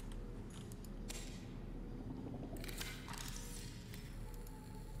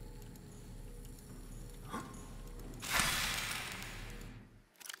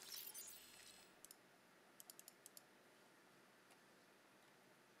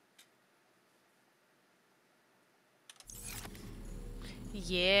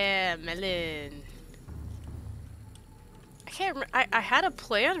 Yeah, melon. I can't remember. I had a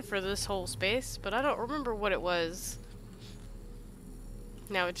plan for this whole space, but I don't remember what it was.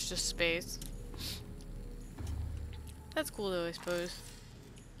 Now it's just space. That's cool though, I suppose.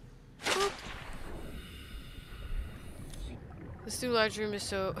 Boop. This new large room is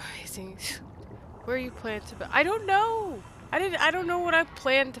so amazing. Where are you planning to put? I don't know! I don't know what I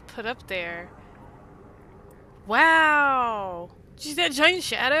planned to put up there. Wow! Did you see that giant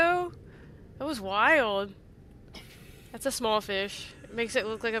shadow? That was wild. That's a small fish. It makes it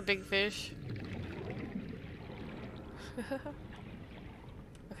look like a big fish.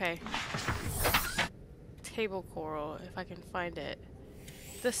 Okay. Table coral, if I can find it.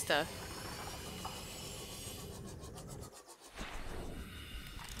 This stuff.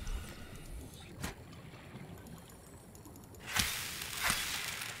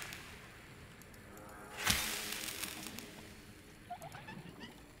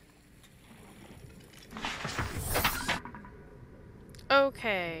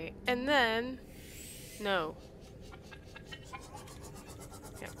 Okay, and then... No.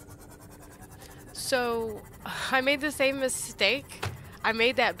 Yeah. So, I made the same mistake. I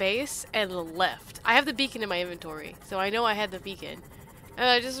made that base and left. I have the beacon in my inventory, so I know I had the beacon. And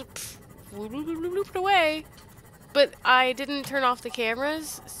I just looped away. But I didn't turn off the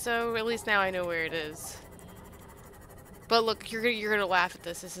cameras, so at least now I know where it is. But look, you're gonna laugh at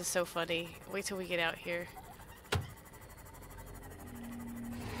this. This is so funny. Wait till we get out here.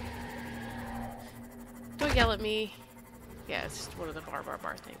 Don't yell at me. Yeah, it's just one of the bar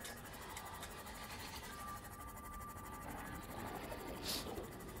things.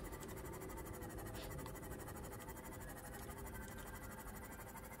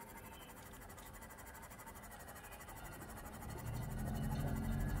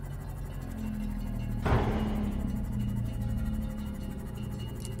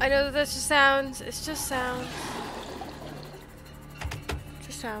 I know that that's just sounds. It's just sounds.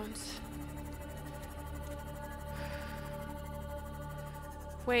 Just sounds.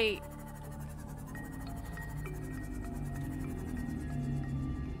 Wait.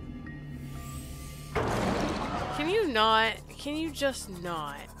 Can you not? Can you just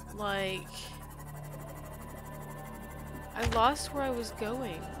not? Like... I lost where I was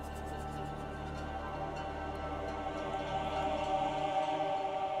going.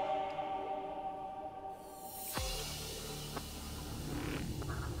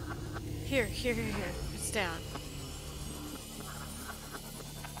 Here. It's down.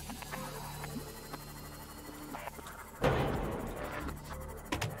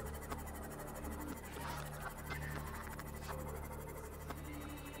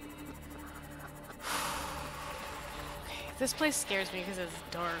 This place scares me because it's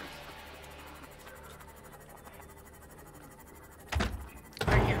dark.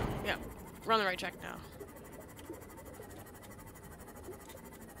 Right here. Yep. We're on the right track now.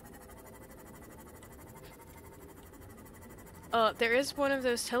 There is one of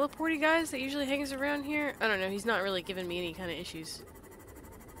those teleporty guys that usually hangs around here. I don't know, he's not really giving me any kind of issues.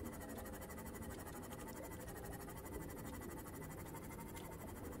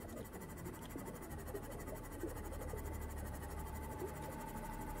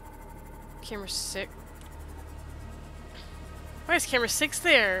 Camera 6. Why is camera 6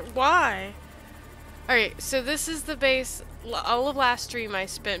 there? Why? Alright, so this is the base. All of last stream I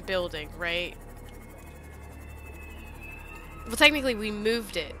spent building, right? Well, technically we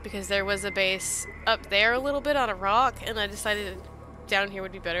moved it because there was a base up there a little bit on a rock, and I decided down here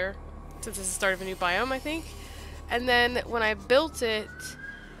would be better since it's the start of a new biome, I think. And then when I built it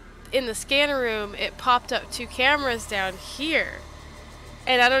in the scanner room, it popped up 2 cameras down here.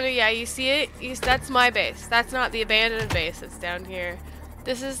 And I don't know, yeah, you see it? That's my base. That's not the abandoned base that's down here.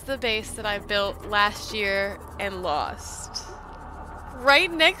 This is the base that I built last year and lost.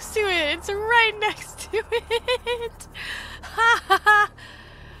 Right next to it! It's right next to it! Ha ha ha!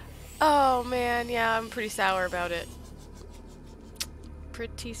 Oh man, yeah, I'm pretty sour about it.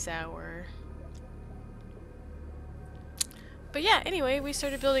 Pretty sour. But yeah, anyway, we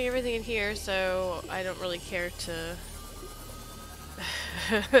started building everything in here, so I don't really care to...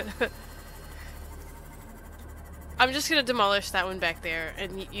 I'm just gonna demolish that one back there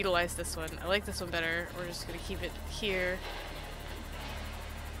and utilize this one. I like this one better. We're just gonna keep it here.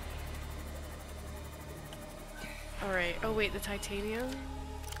 Alright. Oh wait, the titanium?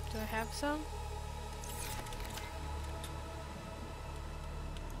 Do I have some?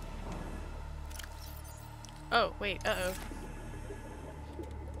 Oh, wait, uh-oh.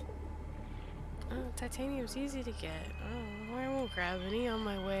 Oh, titanium's easy to get. Oh, I won't grab any on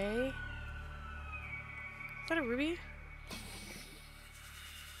my way. Is that a ruby?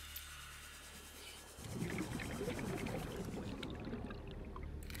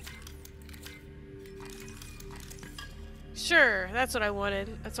 Sure, that's what I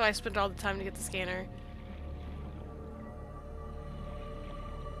wanted. That's why I spent all the time to get the scanner.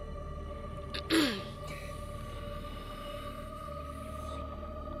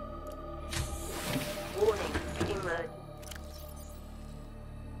 Warning, emergency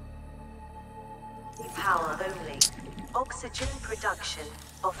power only. Oxygen production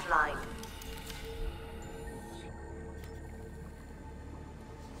offline.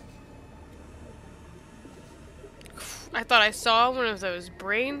 I thought I saw one of those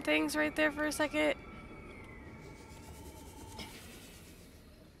brain things right there for a second.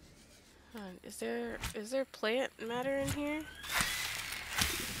 Hold on, is there plant matter in here?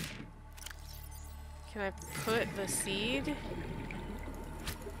 Can I put the seed?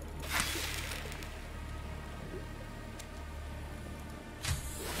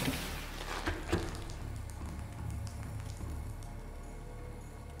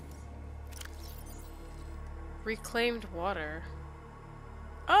 Reclaimed water.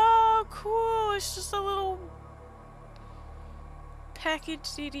 Oh, cool! It's just a little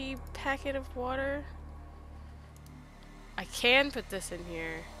package-y packet of water. I can put this in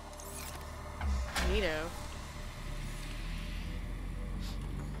here. Neato.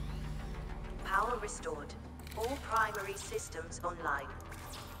 Power restored. All primary systems online.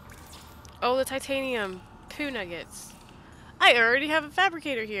 Oh, the titanium. Poo nuggets. I already have a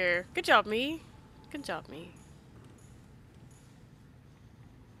fabricator here. Good job, me. Good job, me.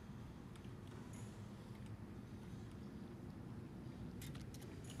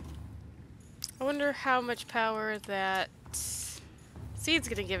 I wonder how much power that seed's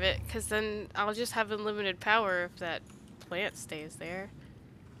gonna give it, because then I'll just have unlimited power if that plant stays there.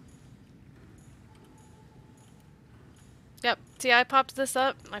 Yep, see, I popped this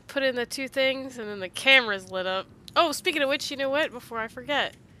up, I put in the two things, and then the camera's lit up. Oh, speaking of which, you know what? Before I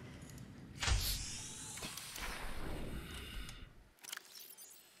forget.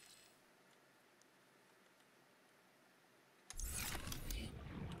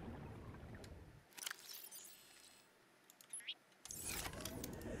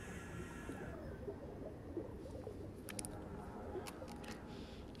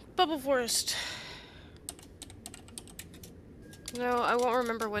 Bubble Forest. No, I won't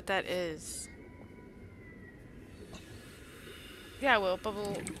remember what that is. Yeah, I will.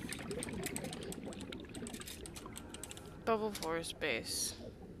 Bubble Forest base.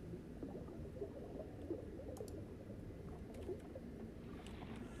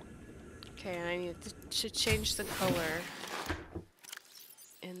 Okay, and I need to change the color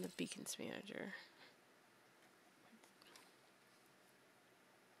in the beacons manager.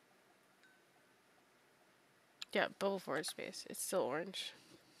 Yeah, Bubble Forest base. It's still orange.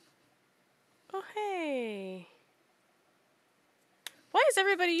 Oh, hey! Why is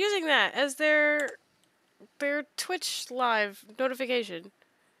everybody using that as their Twitch live notification?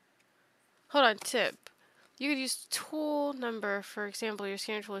 Hold on, tip. You could use tool number, for example, your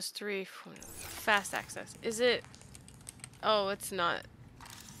scanner tool is 3. Fast access. Is it? Oh, it's not.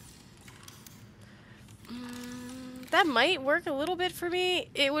 That might work a little bit for me.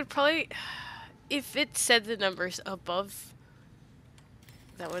 It would probably... If it said the numbers above,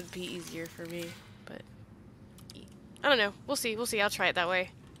 that would be easier for me, but... I don't know. We'll see. We'll see. I'll try it that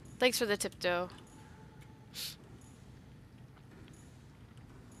way. Thanks for the tip, though.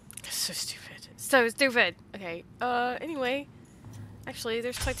 So stupid. So stupid. Okay. Anyway. Actually,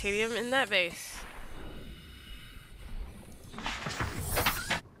 there's titanium in that base.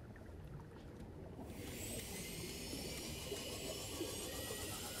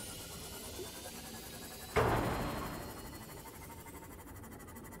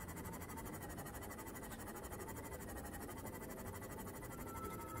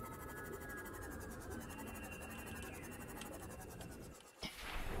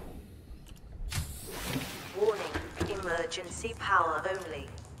 Emergency power only.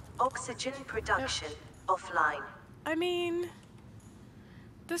 Oxygen production offline. I mean,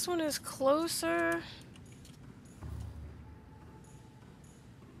 This one is closer.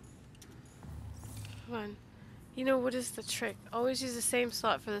 Come on. You know what is the trick? Always use the same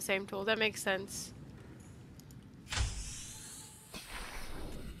slot for the same tool. That makes sense.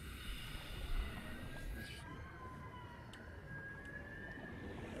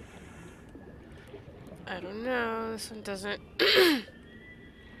 I don't know. This one doesn't.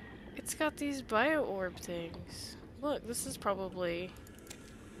 It's got these bio orb things. Look, this is probably.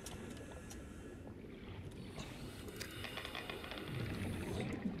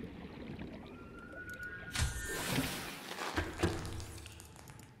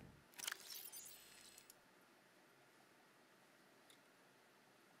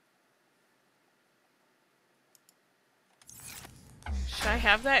 Should I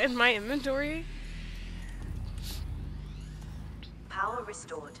have that in my inventory? Power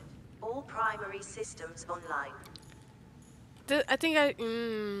restored. All primary systems online. I think I.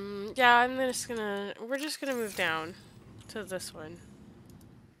 Yeah, I'm just gonna. We're just gonna move down to this one.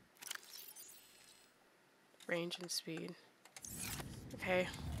 Range and speed. Okay.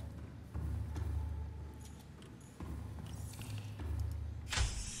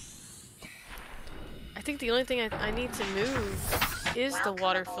 I think the only thing I need to move is the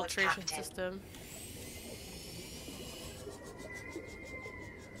water filtration system.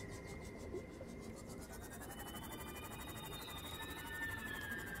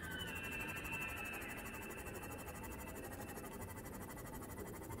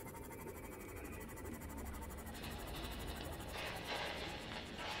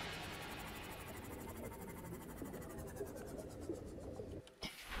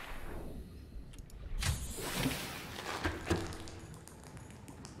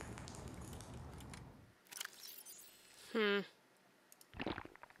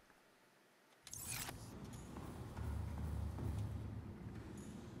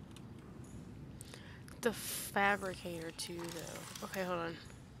 The fabricator too, though. Okay, hold on.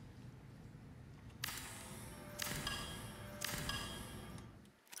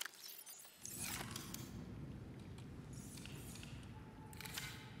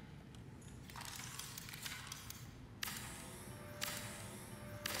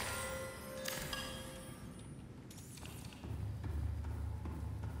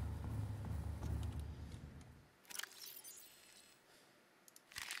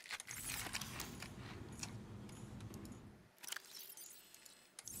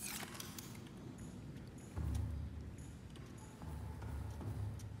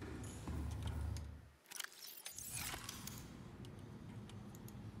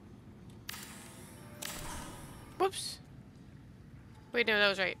 Whoops. Wait, no, that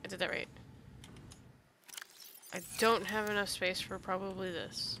was right. I did that right. I don't have enough space for probably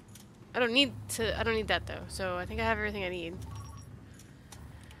this. I don't need that though, so I think I have everything I need.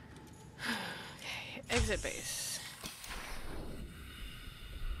 Okay, exit base.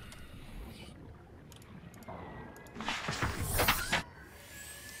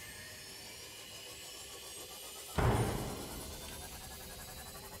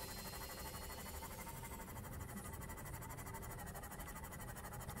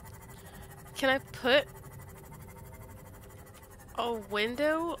 Can I put a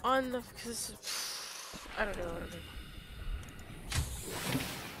window on the, because I don't know what to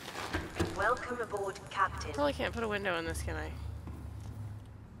do. Welcome aboard, Captain. Probably can't put a window on this, can I?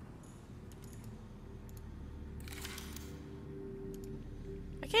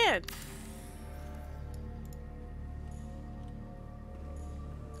 I can.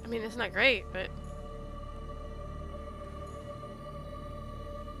 I mean, it's not great, but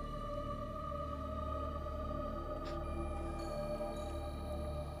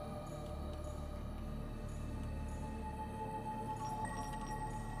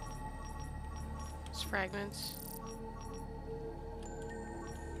it's fragments.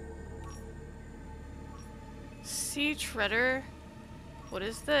 Sea treader. What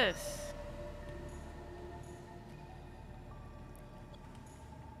is this?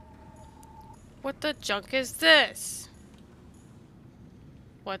 What the junk is this?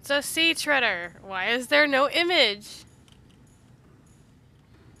 What's a sea treader? Why is there no image?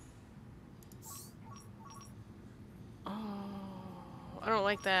 Oh, I don't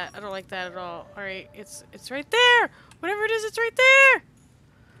like that. I don't like that at all. All right, it's right there. Whatever it is, it's right there.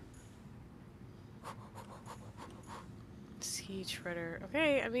 Sea treader.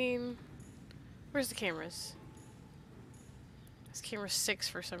 Okay, I mean, where's the cameras? It's camera 6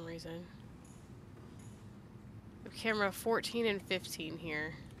 for some reason. We have camera 14 and 15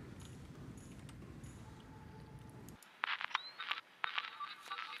 here.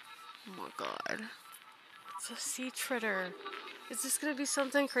 Oh my god. It's a sea treader. Is this gonna be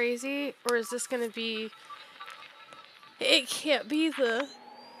something crazy? Or is this gonna be... It can't be the...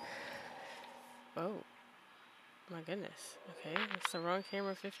 Oh. My goodness. Okay, that's the wrong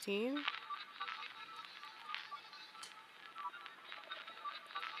camera 15.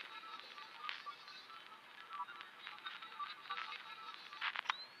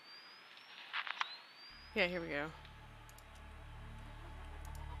 Yeah, here we go.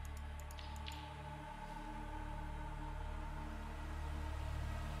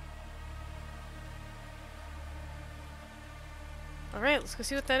 Alright, let's go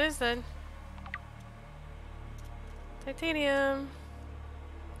see what that is then. Titanium.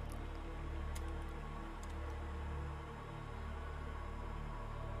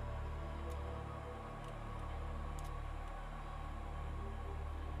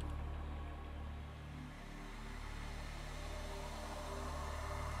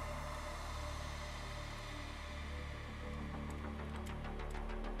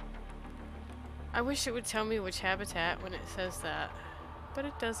 I wish it would tell me which habitat when it says that, but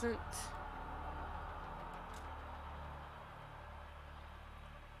it doesn't.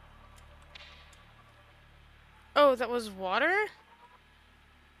 Oh, that was water?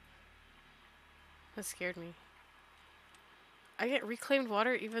 That scared me. I get reclaimed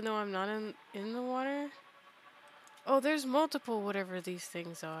water even though I'm not in the water? Oh, there's multiple whatever these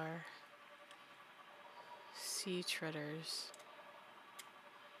things are. Sea treaders.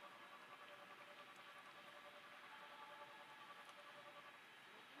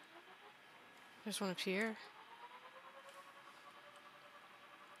 There's one up here.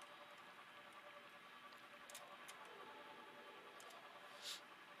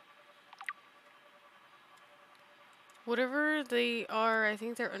 Whatever they are, I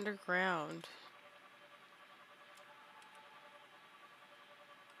think they're underground.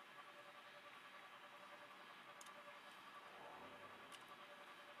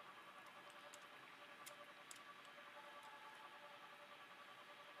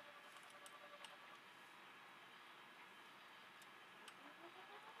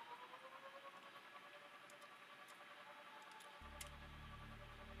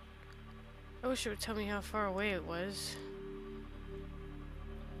 I wish it would tell me how far away it was.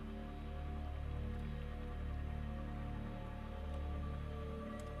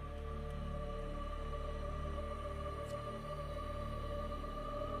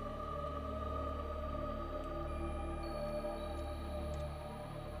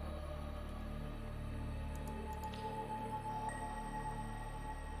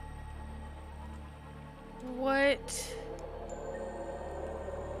 What?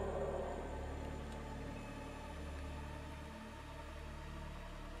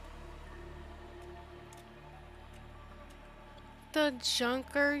 The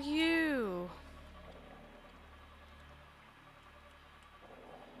junk are you?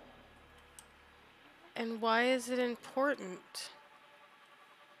 And why is it important?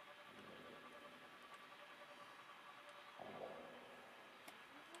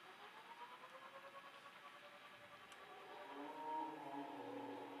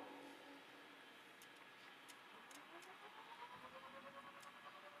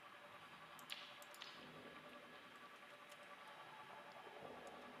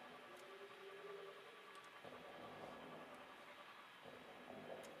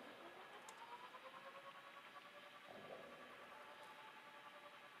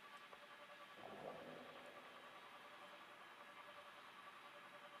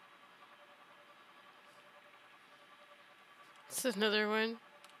 This is another one.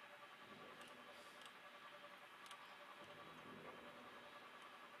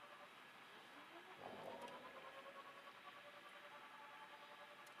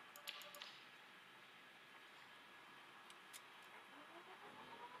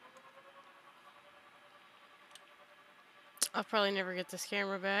 I'll probably never get this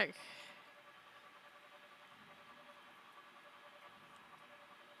camera back.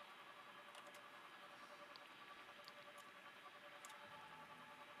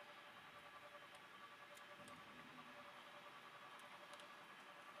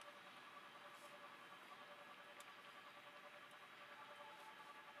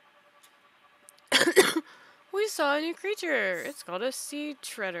 We saw a new creature. It's called a sea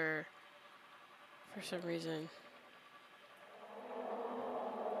treader. For some reason.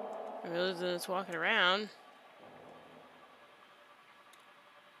 I mean, other than it's walking around.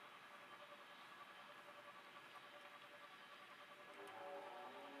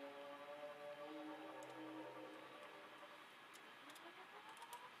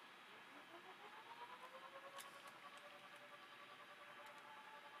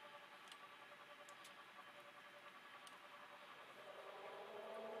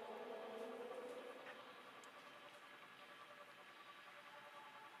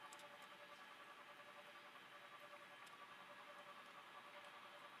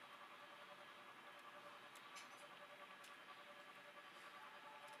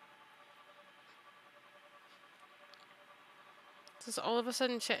 Does all of a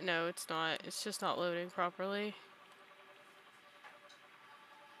sudden shit? No, it's not. It's just not loading properly.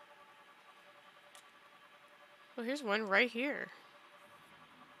 Well, here's one right here.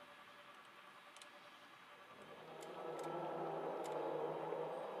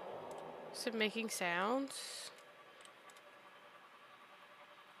 Is it making sounds?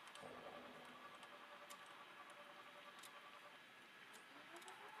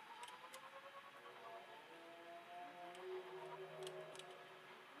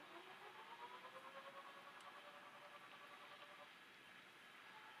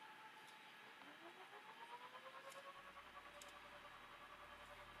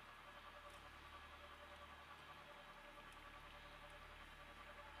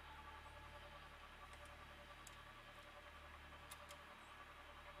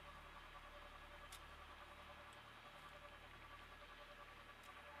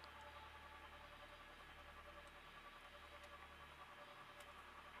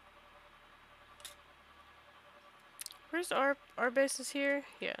 Where's our base is here?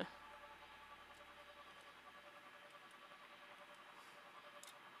 Yeah.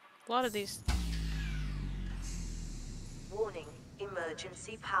 A lot of these Warning,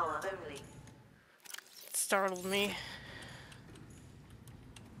 emergency power only. startled me.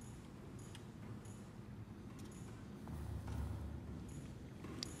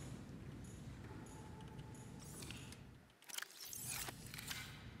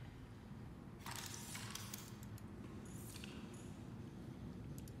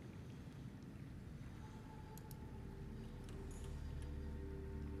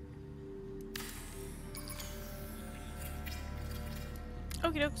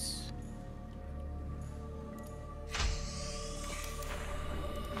 Okie dokes.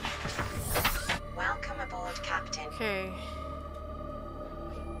 Welcome aboard, Captain. Okay.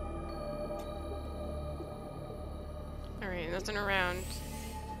 Alright, nothing around.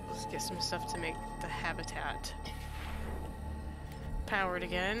 Let's get some stuff to make the habitat powered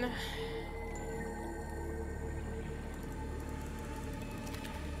again.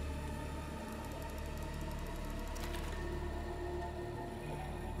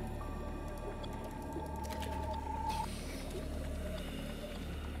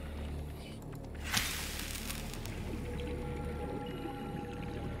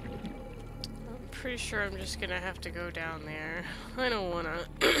 Pretty sure I'm just gonna have to go down there. I don't wanna.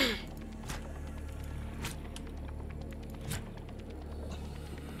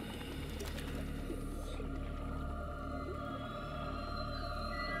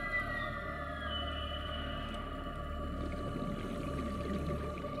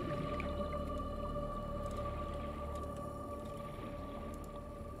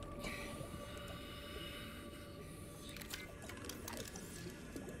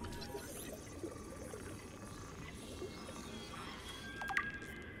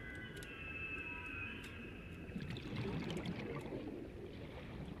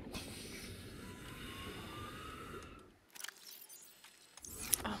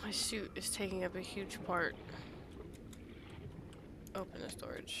 Oh, my suit is taking up a huge part. Open the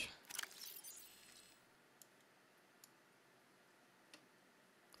storage.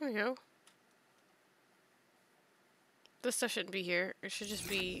 There we go. This stuff shouldn't be here. It should just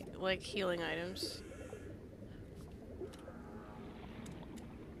be, like, healing items.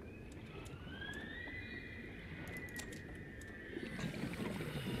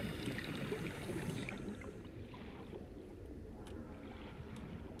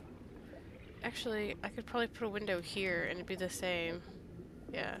 Actually, I could probably put a window here and it'd be the same.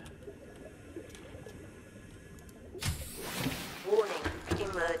 Yeah. Warning,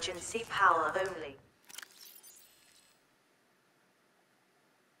 emergency power only.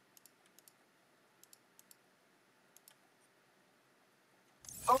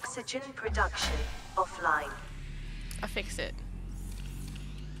 Oxygen production offline. I fixed it.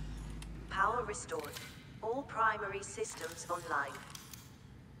 Power restored. All primary systems online.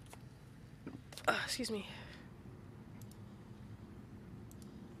 Excuse me.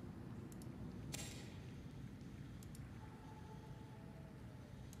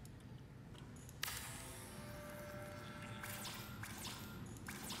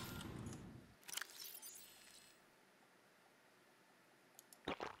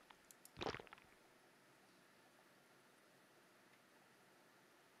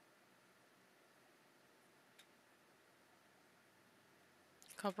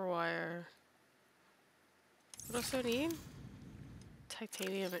 Copper wire. What else do I need?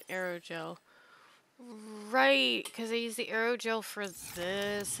 Titanium and aerogel. Right, because I use the aerogel for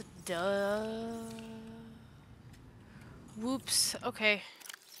this. Duh. Whoops. Okay.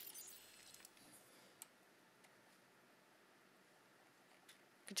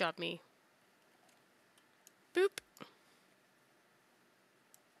 Good job, me. Boop.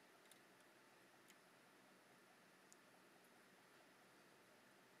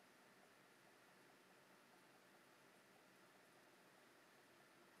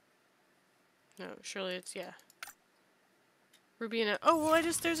 No, surely it's, yeah. Ruby and a, oh, well,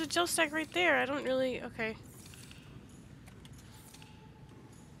 there's a gel stack right there. I don't really, okay.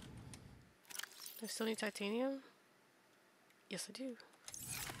 Do I still need titanium? Yes, I do.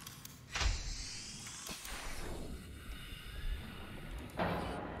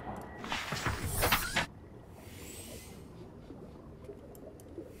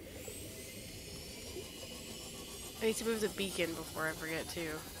 I need to move the beacon before I forget, too.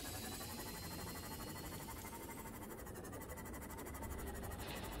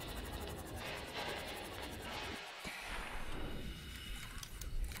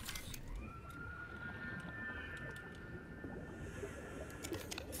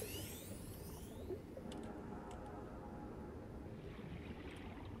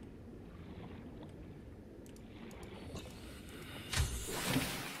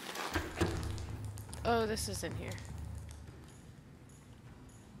 Oh, this is in here.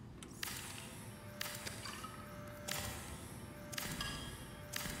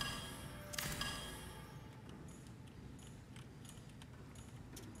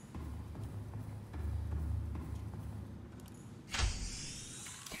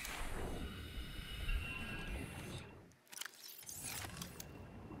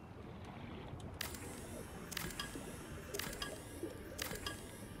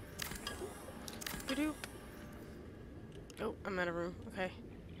 Ba-doop. Oh, I'm out of room. Okay.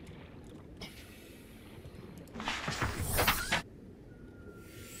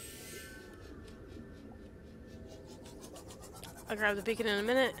 I'll grab the beacon in a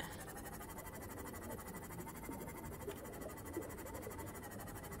minute.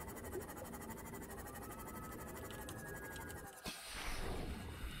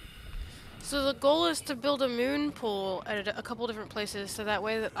 So the goal is to build a moon pool at a couple different places so that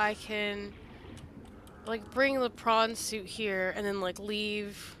way that I can like bring the prawn suit here and then like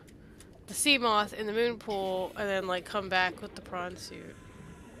leave the sea moth in the moon pool and then like come back with the prawn suit.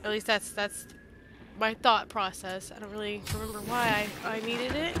 At least that's my thought process. I don't really remember why I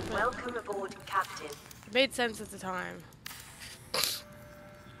needed it, but Welcome aboard, Captain. it made sense at the time.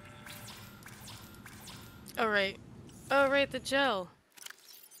 Oh right. Oh right, the gel.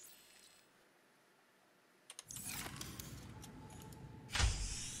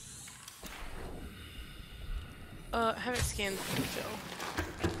 Have it scanned the gel.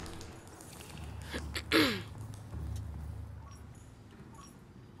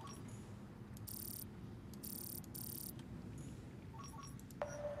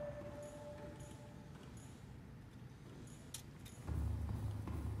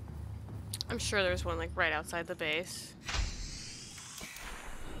 I'm sure there's one like right outside the base.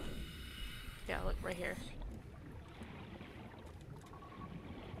 Yeah, look right here.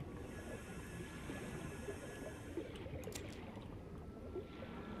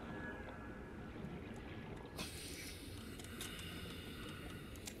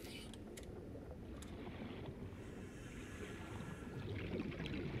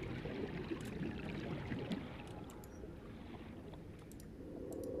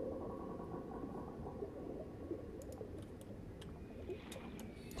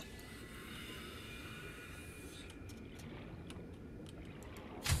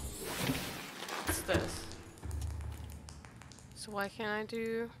 What's this? So why can't I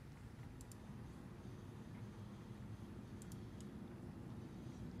do...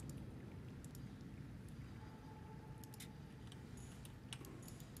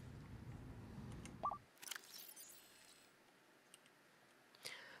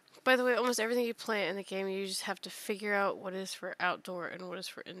 By the way, almost everything you plant in the game, you just have to figure out what is for outdoor and what is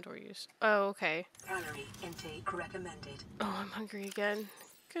for indoor use. Oh, okay. Calorie intake recommended. Oh, I'm hungry again.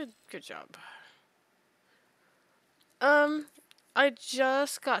 Good job. I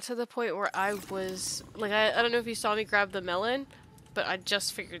just got to the point where I was, like, I don't know if you saw me grab the melon, but I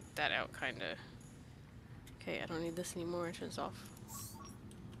just figured that out, kinda. Okay, I don't need this anymore, it turns off.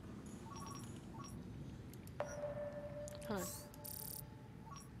 Hold on.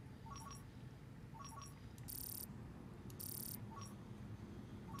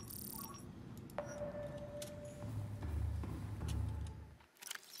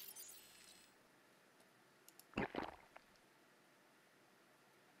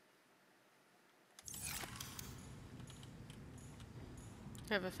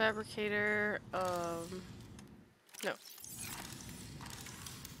 I have a fabricator, no.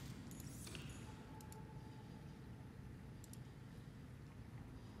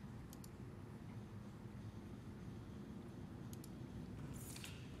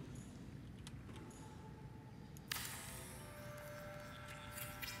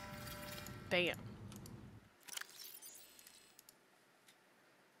 Bam.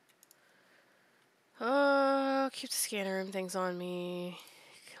 Keep the scanner room things on me.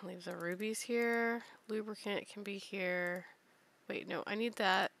 Can leave the rubies here. Lubricant can be here. Wait, no, I need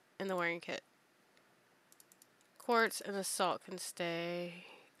that in the wiring kit. Quartz and the salt can stay.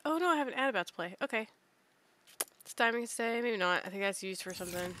 Oh no, I have an ad about to play. Okay. This diamond can stay. Maybe not. I think that's used for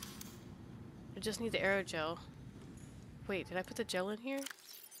something. I just need the aerogel. Wait, did I put the gel in here?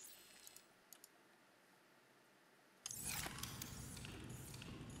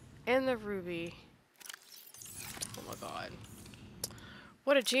 And the ruby. Oh my god.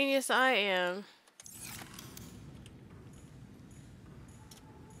 What a genius I am.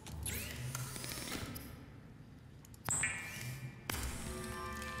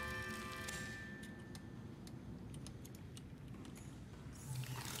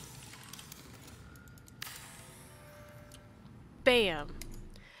 Bam.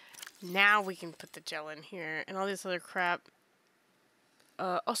 Now we can put the gel in here and all this other crap.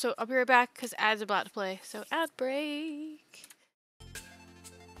 Also, I'll be right back because ad's about to play. So, ad break.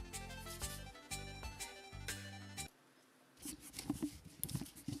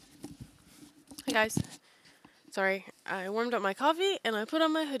 Hey guys. Sorry, I warmed up my coffee and I put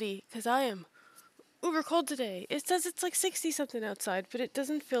on my hoodie because I am uber cold today. It says it's like 60 something outside, but it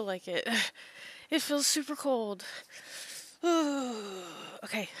doesn't feel like it. It feels super cold.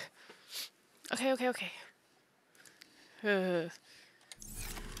 Okay. Okay.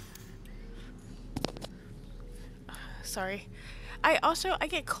 Sorry. I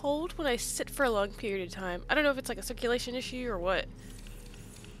get cold when I sit for a long period of time. I don't know if it's like a circulation issue or what.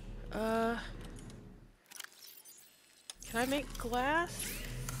 Can I make glass?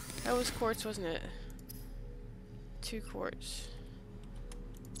 That was quartz, wasn't it? 2 quartz.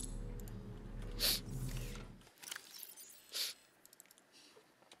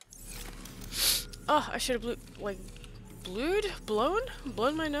 Oh, I should have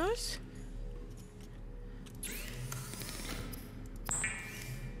blown my nose?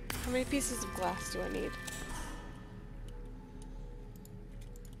 How many pieces of glass do I need?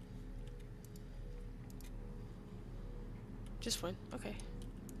 Just one, okay.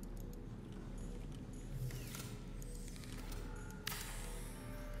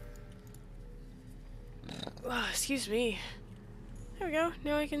 Oh, excuse me. There we go.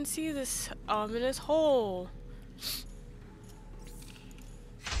 Now I can see this ominous hole.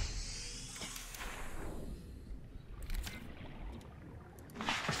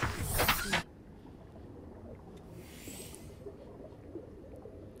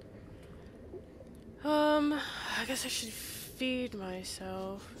 I guess I should feed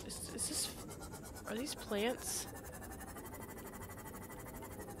myself. Is this... Are these plants?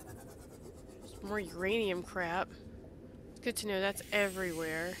 There's more uranium crap. It's good to know that's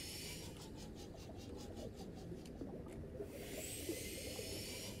everywhere.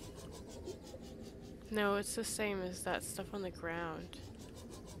 No, it's the same as that stuff on the ground.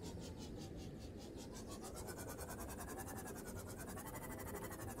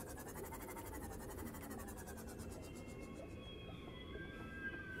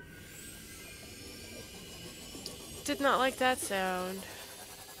 Did not like that sound.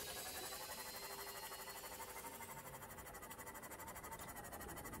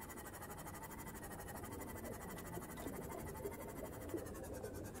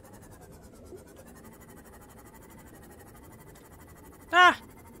 Ah!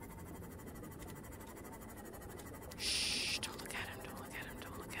 Shh, don't look at him, don't look at him,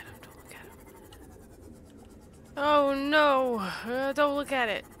 don't look at him, don't look at him. Oh no, don't look at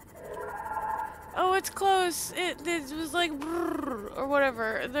it. Oh, it's close. It was like brrr, or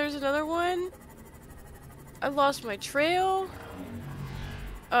whatever. There's another one. I lost my trail.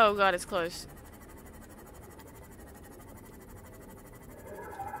 Oh god, it's close.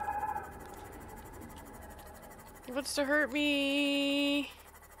 It wants to hurt me.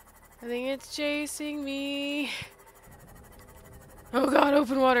 I think it's chasing me. Oh god,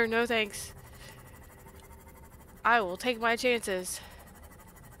 open water. No thanks. I will take my chances.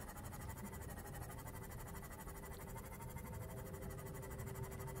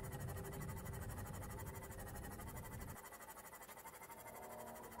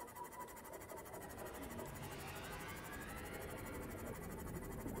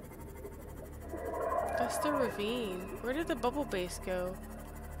 That's the ravine. Where did the bubble base go?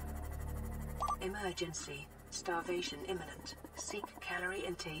 Emergency. Starvation imminent. Seek calorie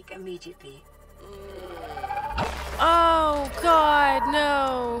intake immediately. Oh god,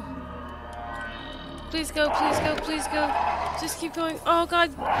 no. Please go, please go, please go. Just keep going. Oh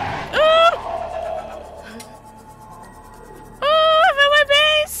god. Ah! Oh, I'm at my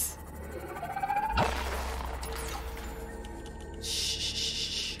base!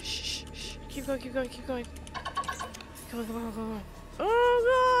 going, keep going, keep going. Come on, come on, come on.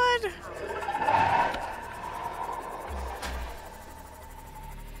 Oh god!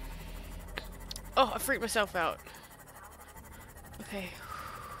 Oh, I freaked myself out. Okay.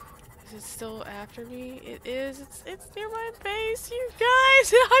 Is it still after me? It is. It's near my base, you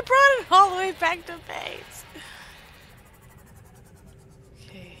guys! I brought it all the way back to base!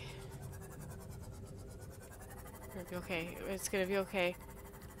 Okay. We're gonna be okay. It's gonna be okay.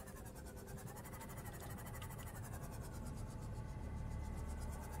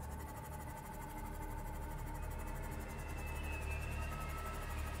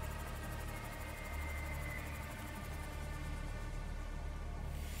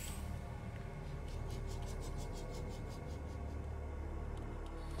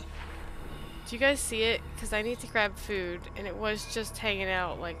 Do you guys see it? Because I need to grab food, and it was just hanging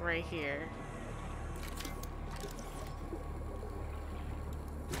out, like, right here.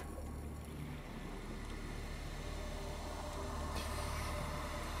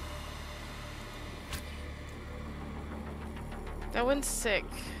 That one's sick.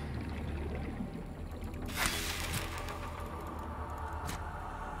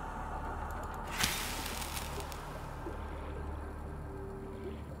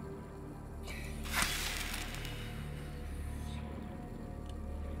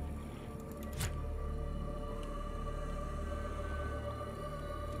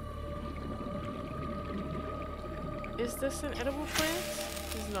 Is this an edible plant?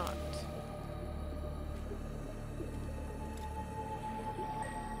 It's not.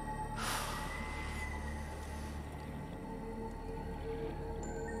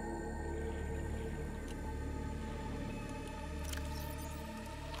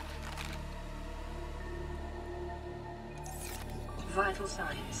 Vital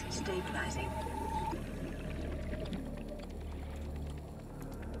signs stabilizing.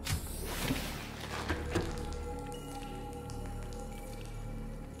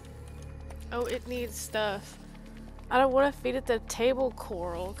 Oh, it needs stuff. I don't want to feed it the table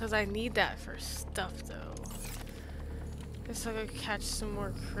coral, because I need that for stuff, though. Guess I could catch some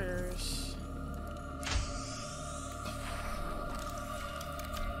more critters.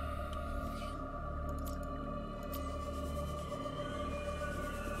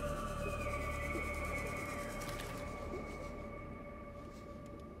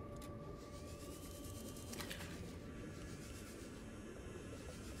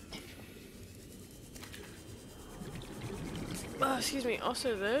 Oh, excuse me,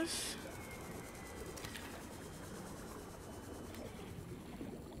 also this.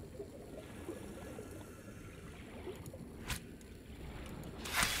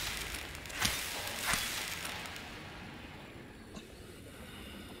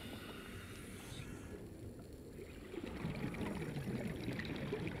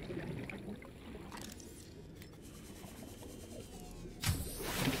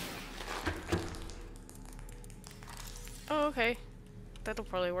 Oh, okay. That'll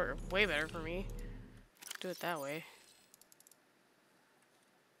probably work way better for me. Do it that way.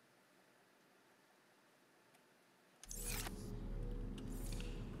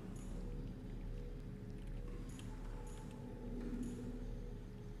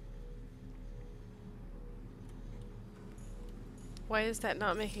 Why is that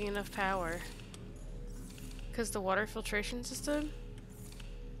not making enough power? Because the water filtration system?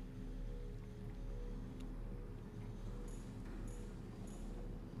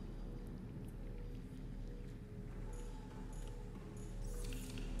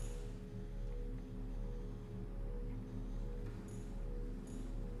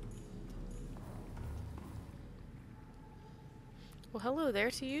 Well, hello there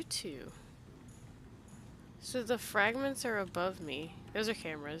to you too. So the fragments are above me. Those are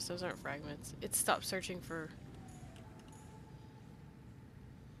cameras, those aren't fragments. It stopped searching for...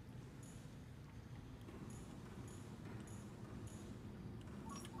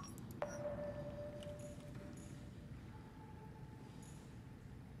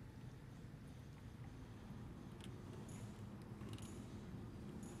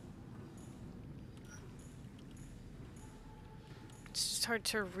 It's just hard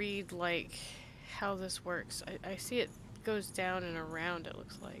to read, like, how this works. I see it goes down and around, it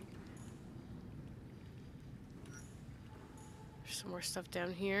looks like. There's some more stuff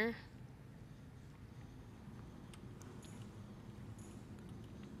down here.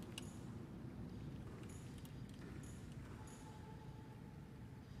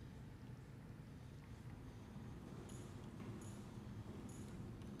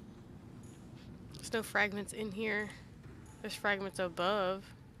 There's no fragments in here. There's fragments above.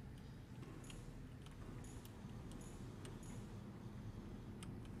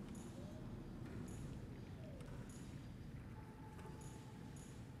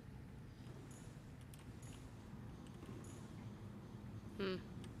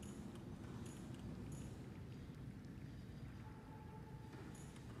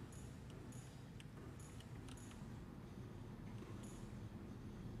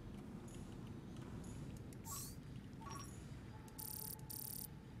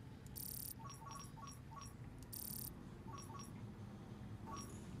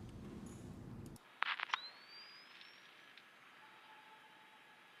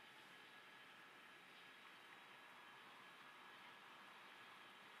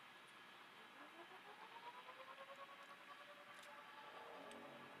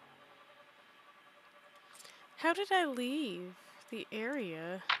 How did I leave the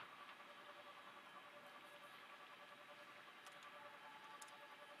area?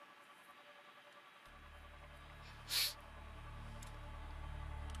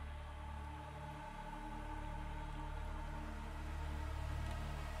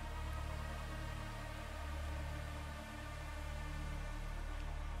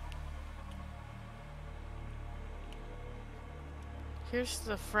 Here's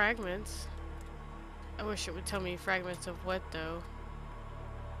the fragments. I wish it would tell me fragments of what, though.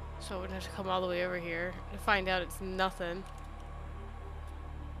 So I wouldn't have to come all the way over here to find out it's nothing.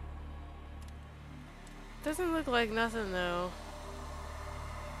 Doesn't look like nothing, though.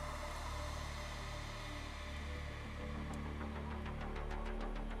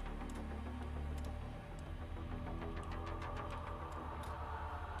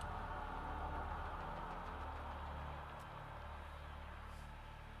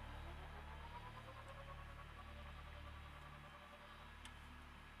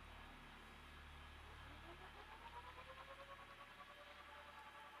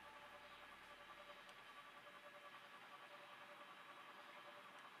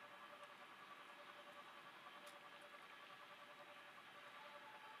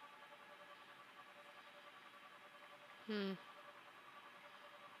 Hmm.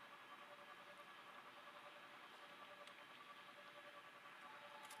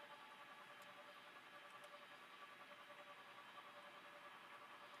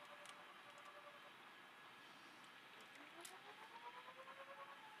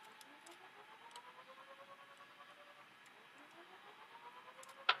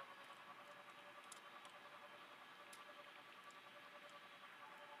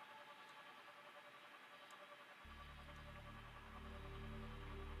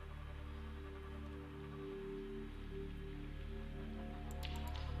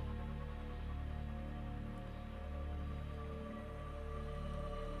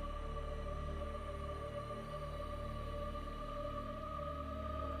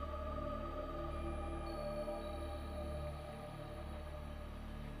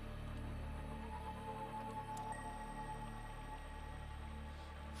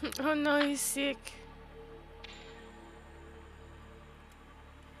 Oh no, he's sick.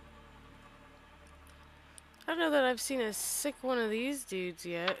 I don't know that I've seen a sick one of these dudes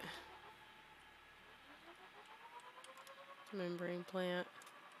yet. Membrane plant.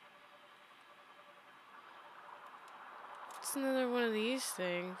 It's another one of these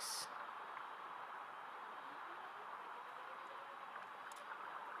things.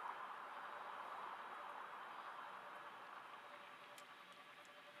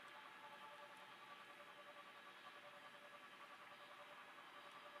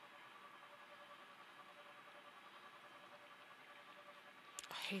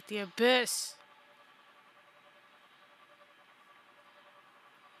 I hate the abyss.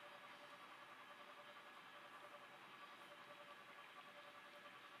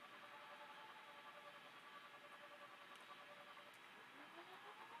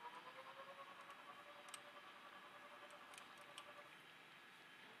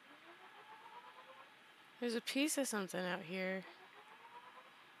 There's a piece of something out here.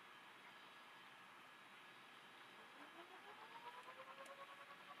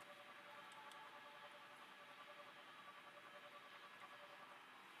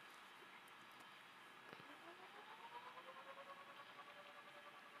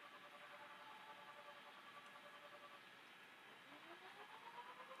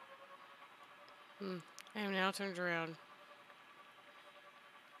 I am now turned around.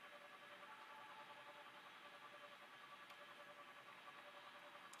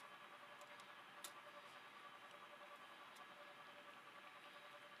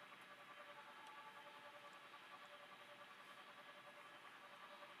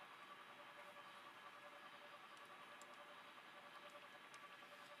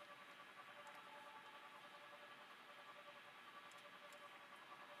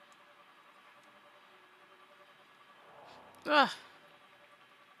 Ugh.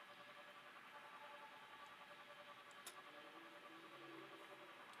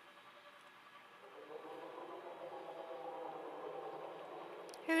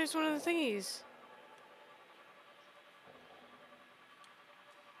 Hey, there's one of the thingies.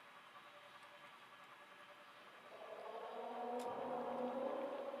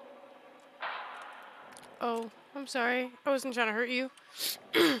 Oh, I'm sorry. I wasn't trying to hurt you.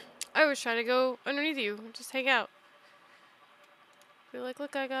 I was trying to go underneath you and just hang out. Be like,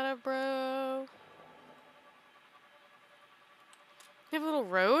 look, I got a bro. You have a little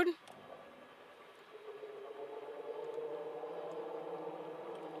road?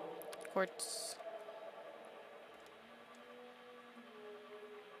 Quartz.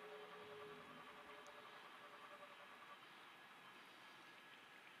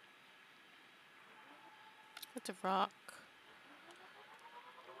 It's a rock.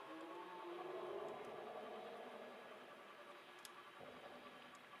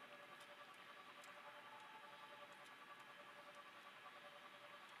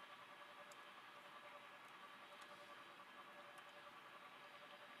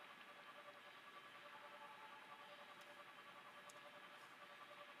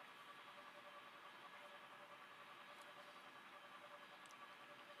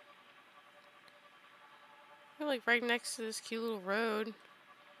 We're like right next to this cute little road.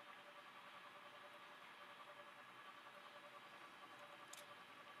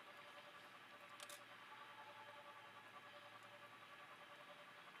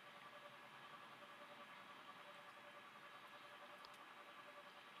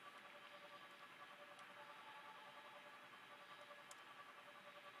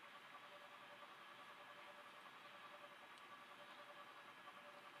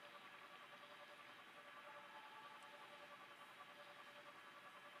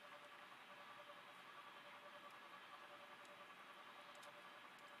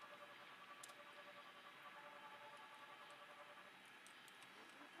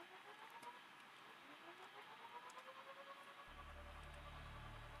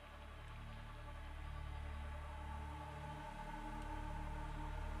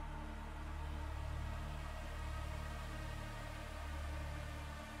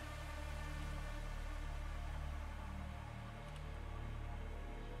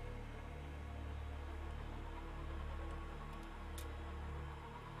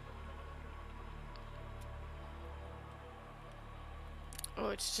 Oh,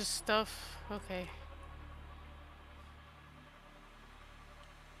 it's just stuff. Okay.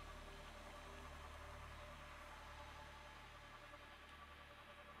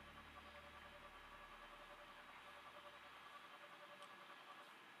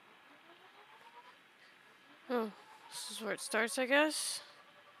 Oh, this is where it starts, I guess.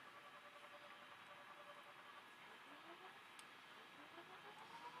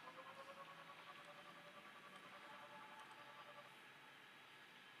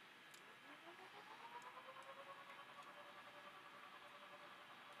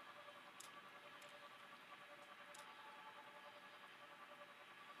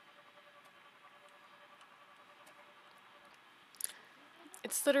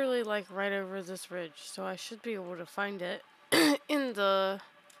 It's literally like right over this ridge, so I should be able to find it in the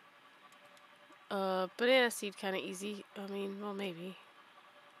banana seed kind of easy. I mean, well, maybe.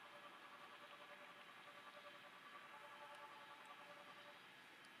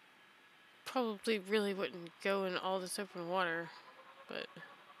 Probably really wouldn't go in all this open water, but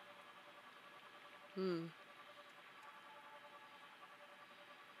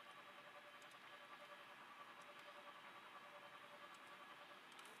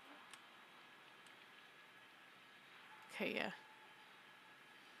okay, yeah.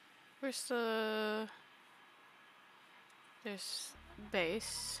 Where's the there's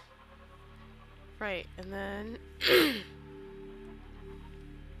base. Right, and then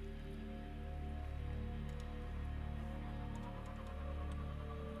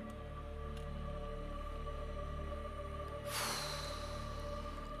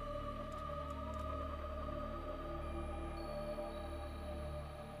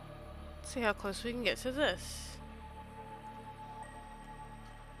see how close we can get to this.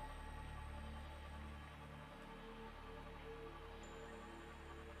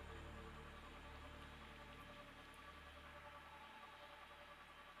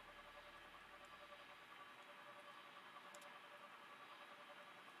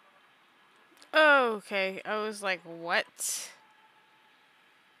 Oh, okay. I was like, what?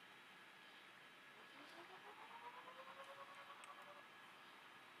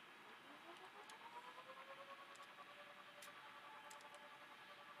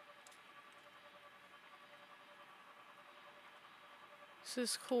 This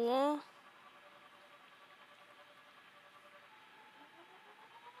is cool.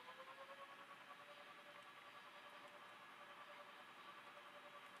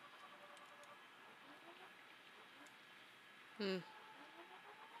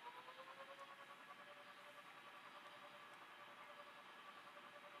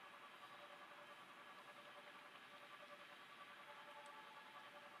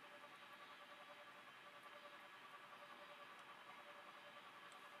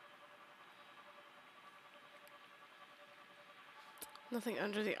 Nothing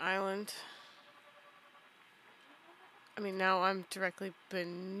under the island. I mean, now I'm directly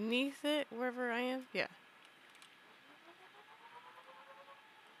beneath it, wherever I am. Yeah.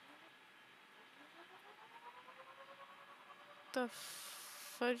 The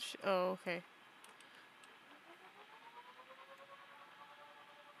fudge? Oh, okay.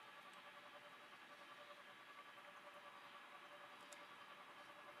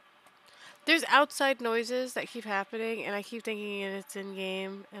 There's outside noises that keep happening, and I keep thinking it's in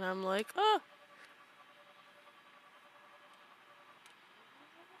game, and I'm like, oh,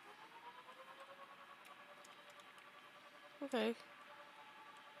 okay.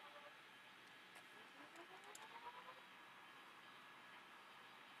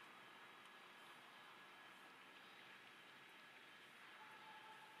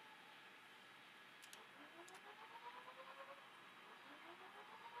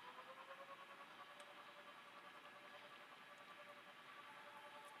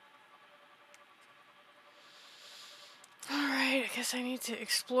 Alright, I guess I need to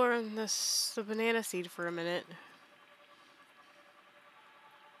explore the banana seed for a minute.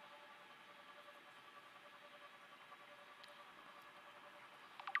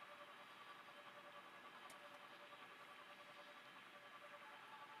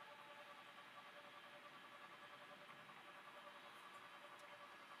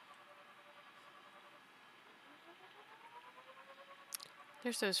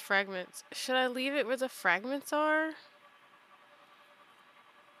 There's those fragments. Should I leave it where the fragments are?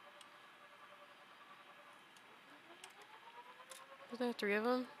 Was there 3 of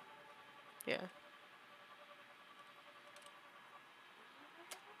them? Yeah.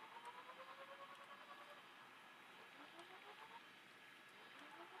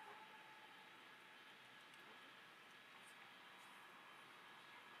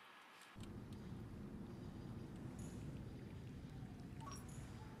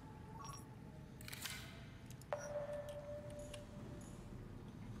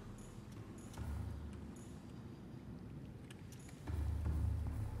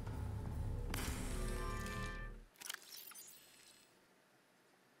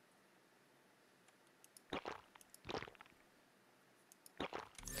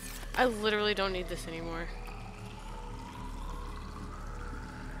 I literally don't need this anymore.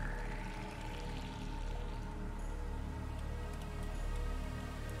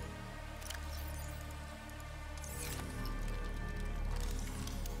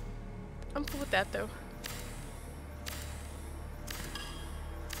 I'm cool with that though.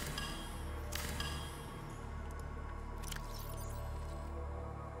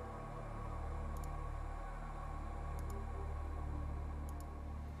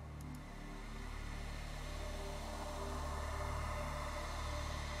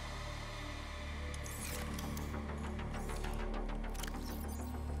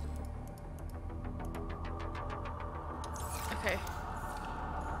 Okay.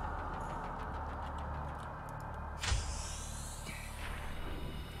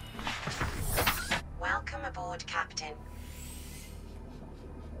 Welcome aboard, Captain.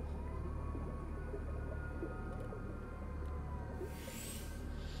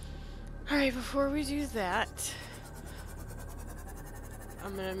 Alright, before we do that,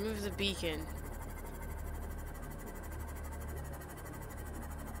 I'm gonna move the beacon.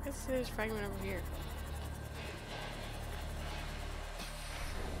 Let's see, there's a fragment over here.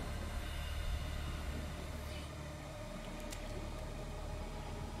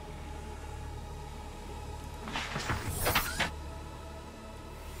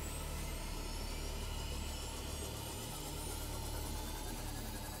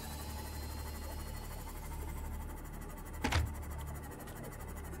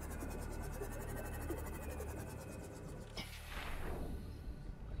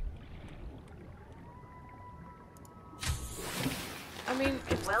 I mean,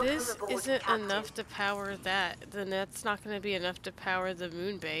 if Welcome this aboard, isn't Captain. enough to power that, then that's not going to be enough to power the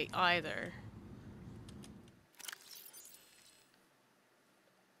moon base either.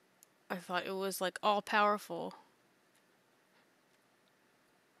 I thought it was like all powerful.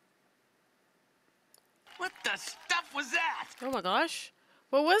 What the stuff was that? Oh my gosh.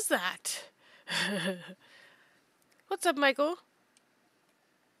 What was that? What's up, Michael?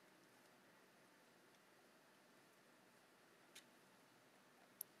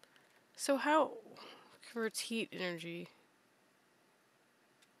 So how converts heat energy?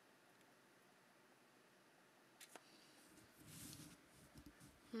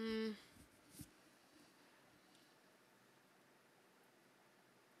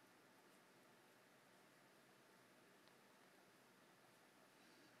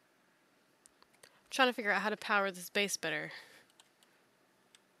 Trying to figure out how to power this base better.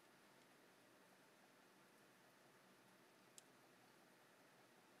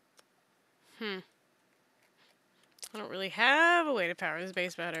 I don't really have a way to power this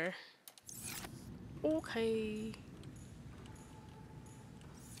base better. Okay.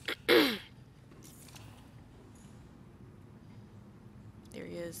 There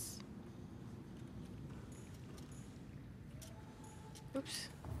he is. Oops.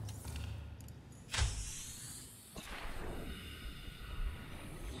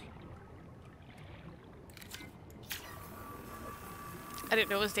 I didn't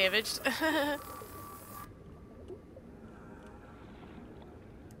know it was damaged.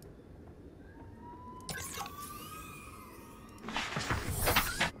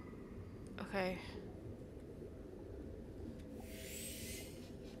 Okay.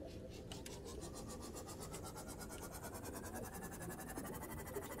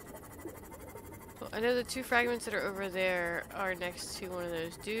 Well, I know the 2 fragments that are over there are next to one of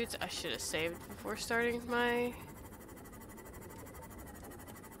those dudes. I should have saved before starting my...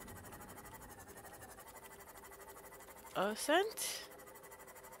 ascent?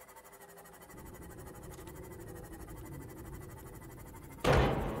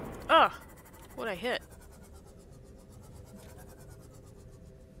 Oh! What'd I hit?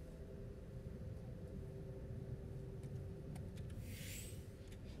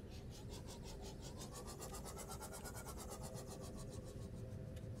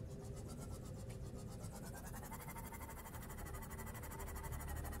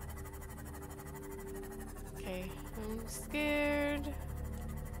 Okay, I'm scared.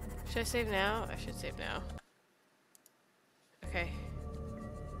 Should I save now? I should save now. Okay.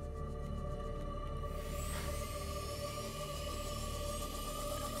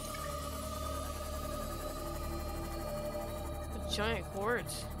 The giant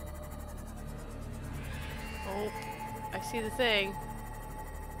quartz. Oh, I see the thing.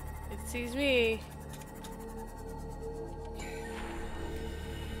 It sees me.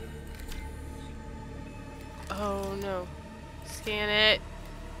 Oh no. Scan it.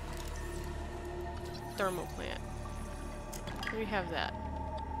 Thermal plant. We have that.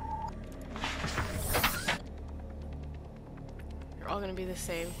 They're all gonna be the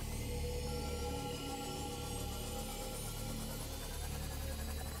same.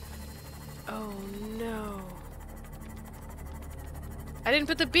 Oh no. I didn't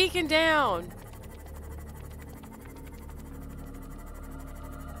put the beacon down!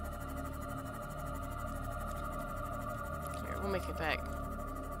 Here, we'll make it back.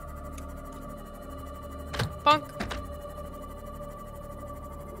 Bonk!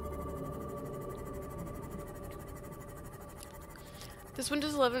 This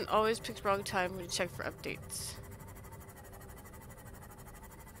Windows 11 always picks wrong time when you check for updates.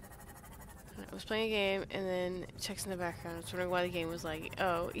 I was playing a game and then it checks in the background. I was wondering why the game was like,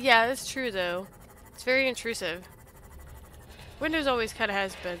 oh, yeah, that's true though. It's very intrusive. Windows always kind of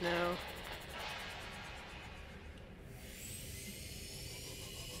has been though.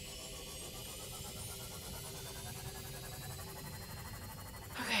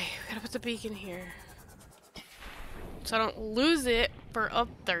 Okay, we gotta put the beacon here. So I don't lose it for a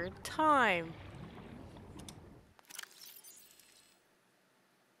 3rd time.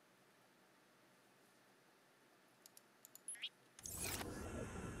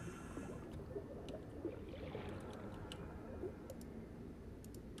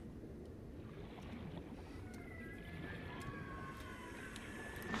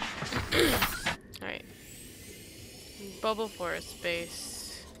 Alright. Bubble forest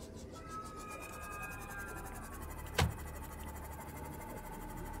base.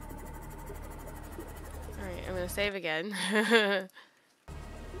 Alright, I'm gonna save again.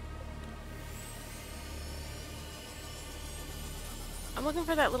 I'm looking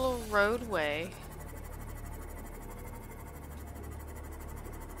for that little roadway.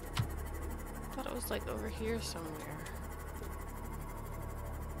 I thought it was like over here somewhere.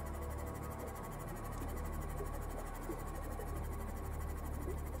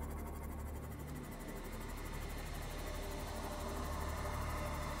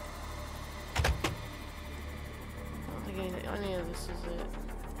 I don't think any of this is it.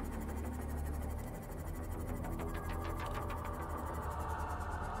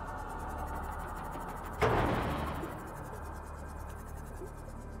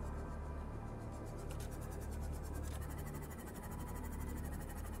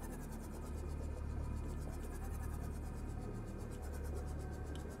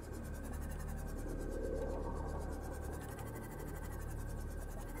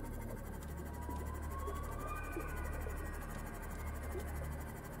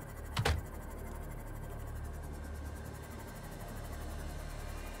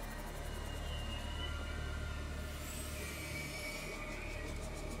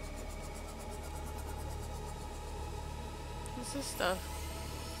 What's this stuff?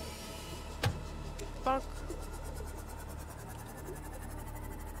 Bonk.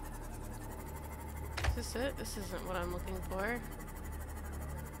 Is this it? This isn't what I'm looking for.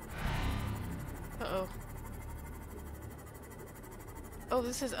 Uh-oh. Oh,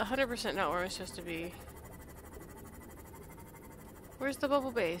 this is 100% not where I'm supposed to be. Where's the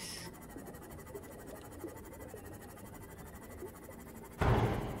bubble base?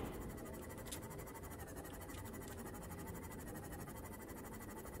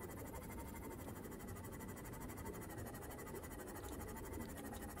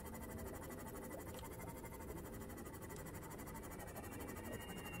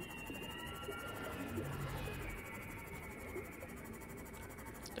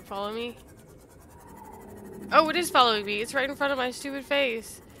 follow me? Oh, it is following me. It's right in front of my stupid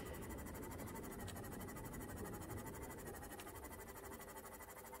face.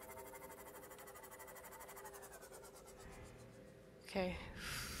 Okay.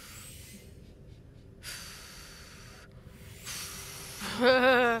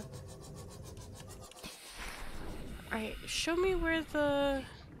 Alright, show me where the...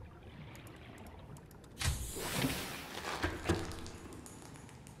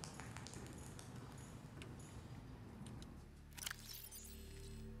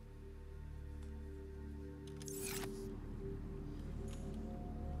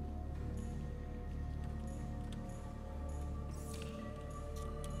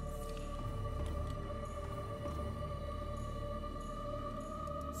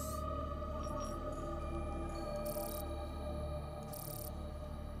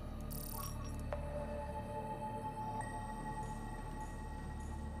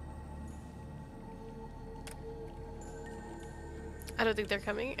 I don't think they're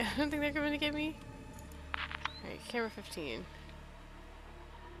coming. I don't think they're coming to get me. Alright, camera 15.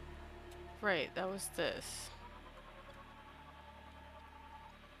 Right, that was this.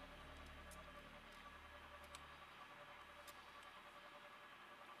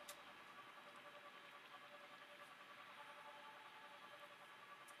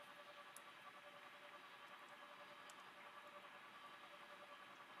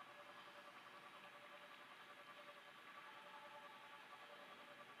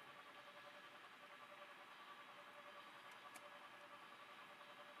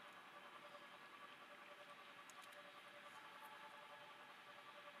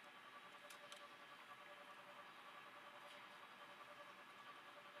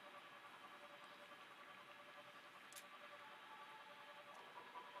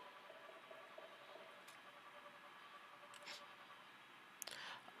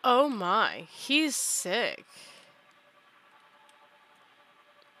 Oh my, he's sick.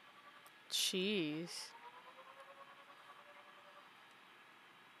 Jeez.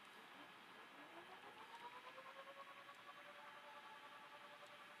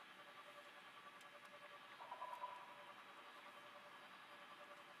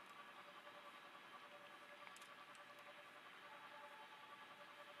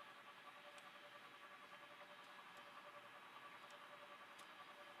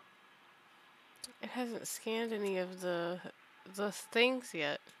 It hasn't scanned any of the things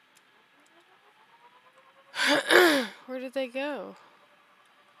yet. Where did they go?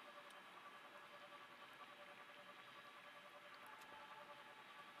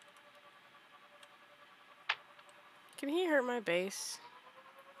 Can he hurt my base?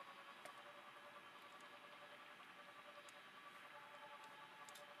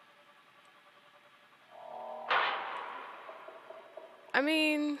 I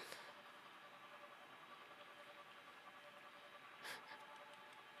mean...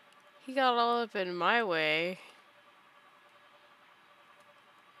 He got all up in my way.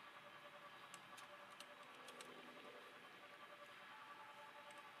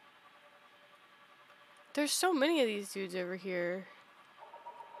 There's so many of these dudes over here.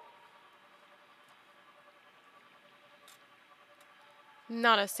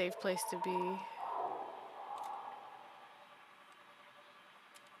 Not a safe place to be.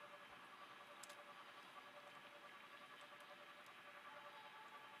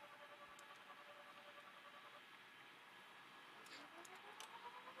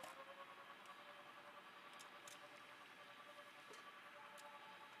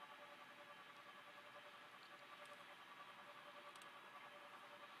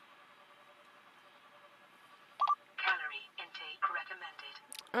 Calorie intake recommended.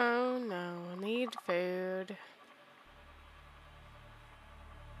 Oh no, I need food.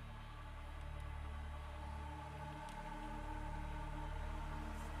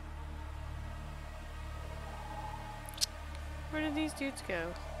 Where did these dudes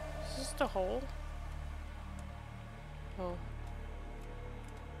go? Is this just a hole? Oh.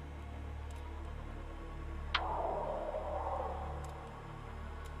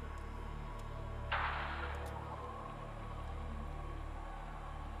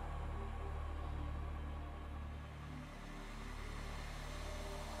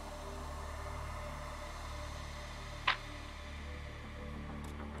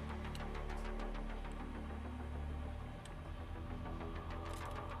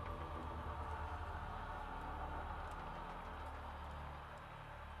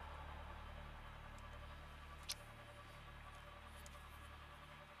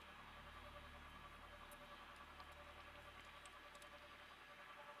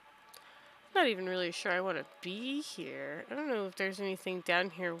 Not even really sure I want to be here. I don't know if there's anything down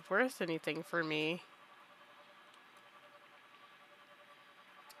here worth anything for me.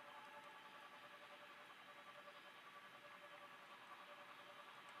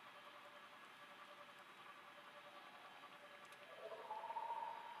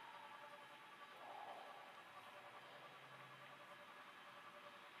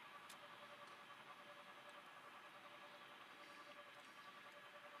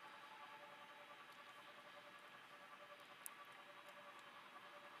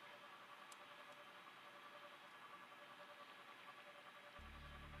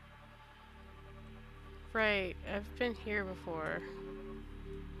 Right, I've been here before.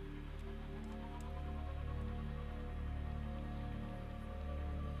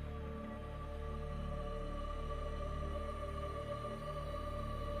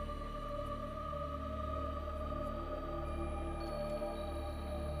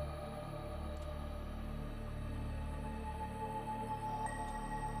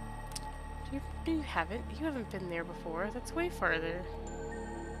 You haven't? You haven't been there before. That's way farther.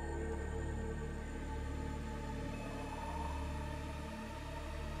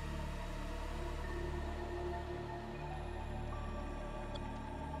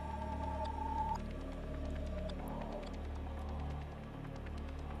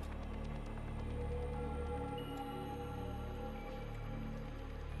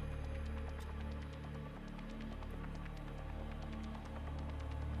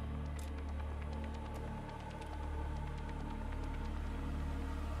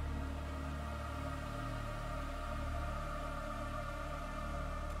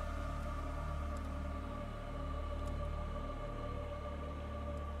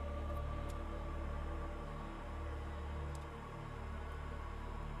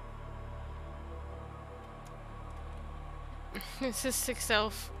 It's just sick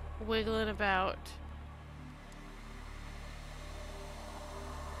self wiggling about.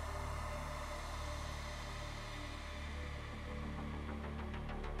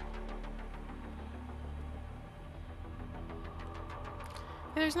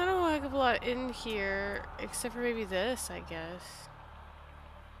 There's not a heck of a lot in here, except for maybe this, I guess.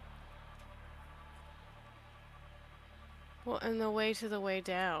 Well, and the way to the way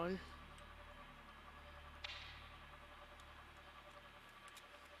down.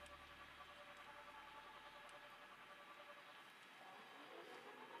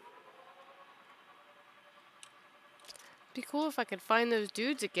 Be cool if I could find those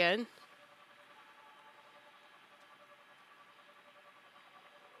dudes again.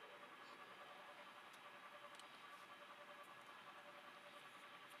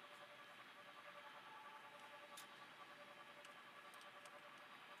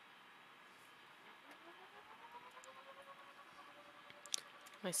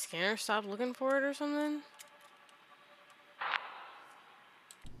 My scanner stopped looking for it or something?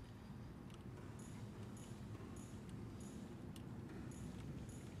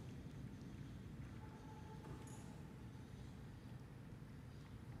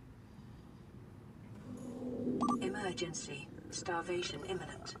 Emergency. Starvation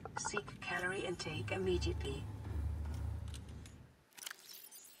imminent. Seek calorie intake immediately.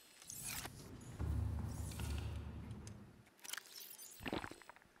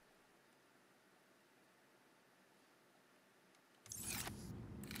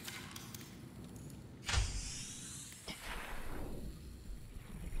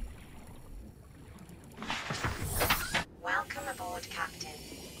 Welcome aboard, Captain.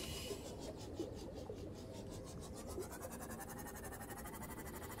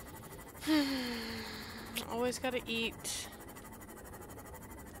 Always gotta eat.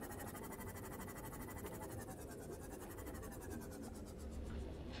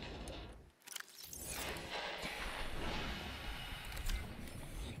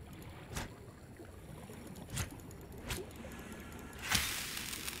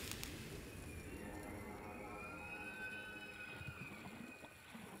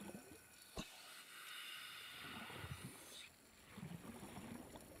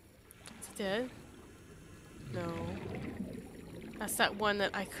 Is it dead? No. That's that one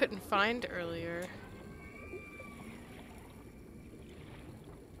that I couldn't find earlier.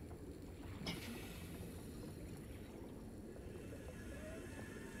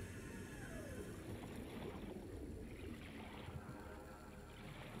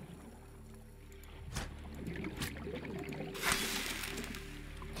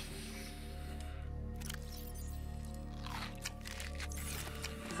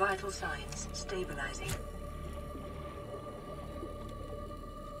 Vital signs stabilizing.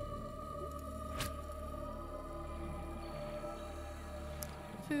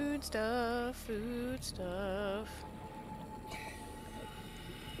 Food stuff, food stuff.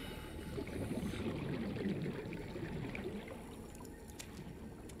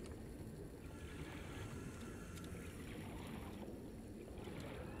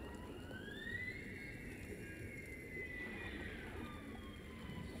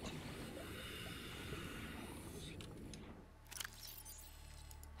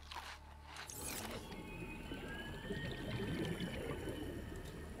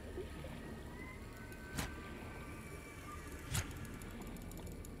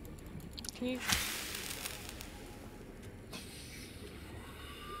 Can you...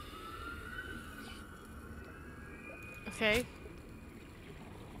 Okay.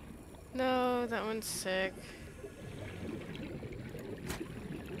 No, that one's sick.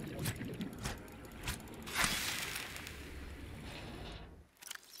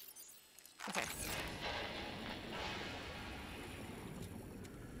 Okay.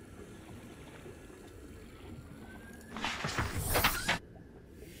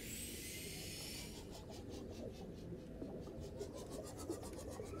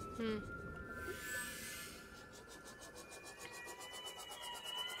 Hmm.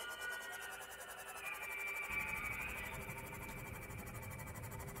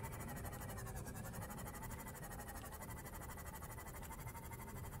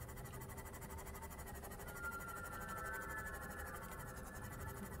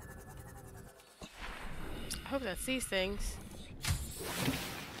 I hope that's these things.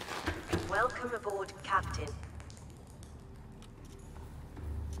 Welcome aboard, Captain.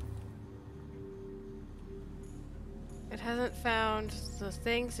 It hasn't found the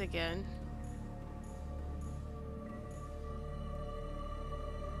things again.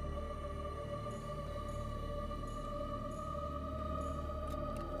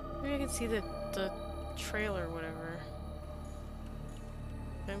 Maybe I can see the trail or whatever.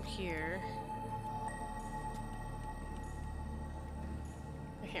 I'm here.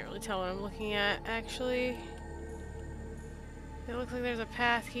 I can't really tell what I'm looking at, actually. It looks like there's a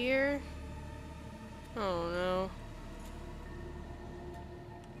path here. Oh no.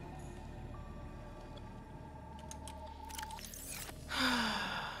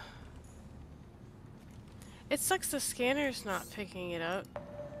 It sucks the scanner's not picking it up.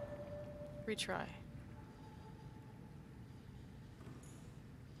 Retry.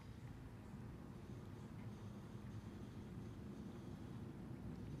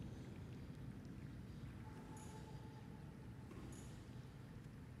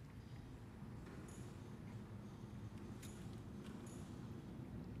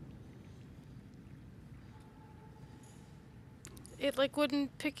 It like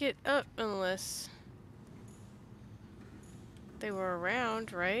wouldn't pick it up unless they were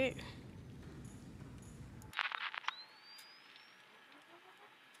around, right?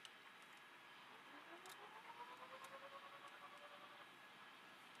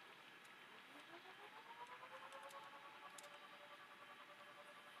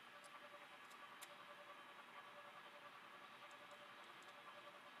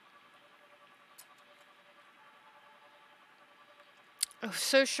 I was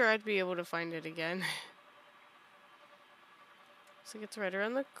so sure I'd be able to find it again. So it's right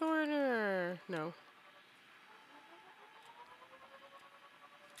around the corner. No.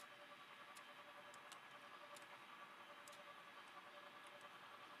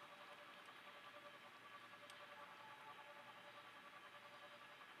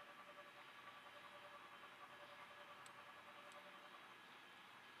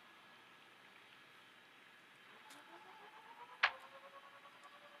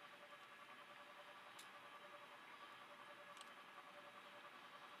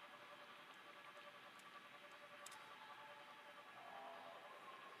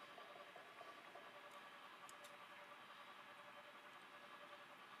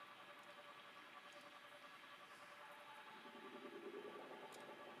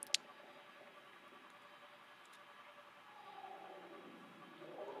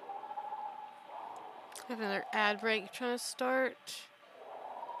 I have another ad break trying to start.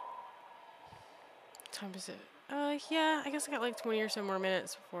 What time is it? Yeah, I guess I got like 20 or so more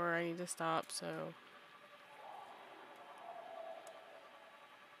minutes before I need to stop, so.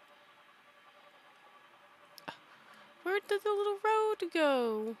 Where did the little road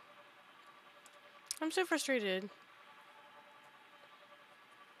go? I'm so frustrated.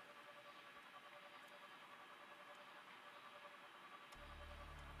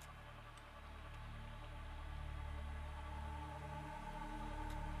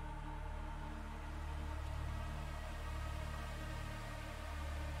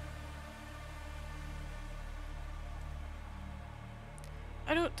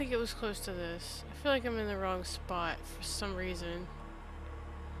 I don't think it was close to this. I feel like I'm in the wrong spot for some reason.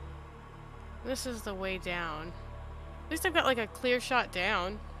 This is the way down. At least I've got like a clear shot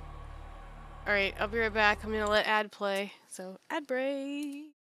down. Alright, I'll be right back. I'm gonna let ad play. So, ad break.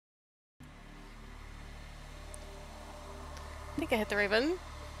 I think I hit the right button.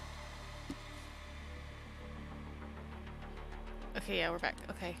 Okay, yeah, we're back.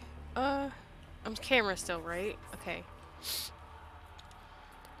 Okay. I'm camera still, right? Okay.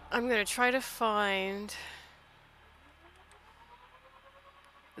 I'm gonna try to find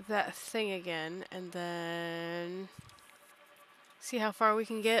that thing again, and then see how far we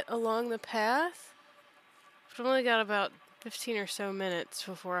can get along the path. I've only got about 15 or so minutes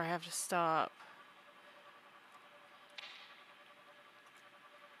before I have to stop.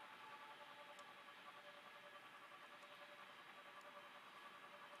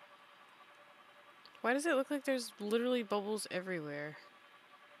 Why does it look like there's literally bubbles everywhere?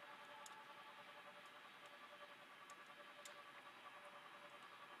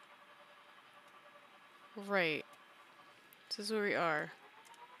 Right. This is where we are.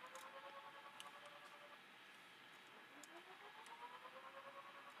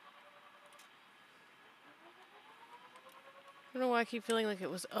 I don't know why I keep feeling like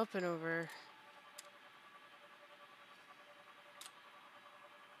it was up and over.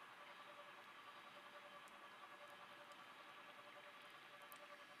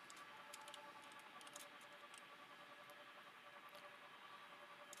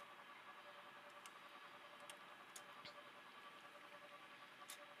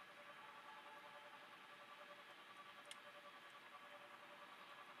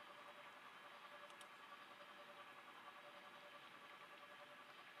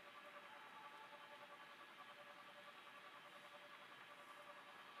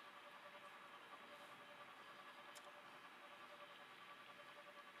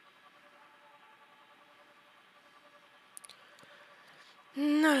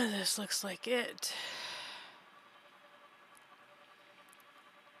 None of this looks like it.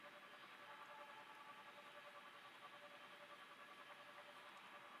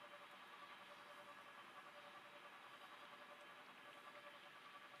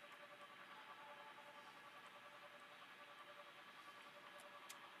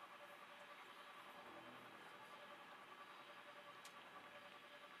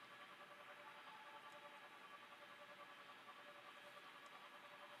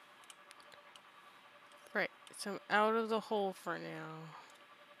 Right, so I'm out of the hole for now.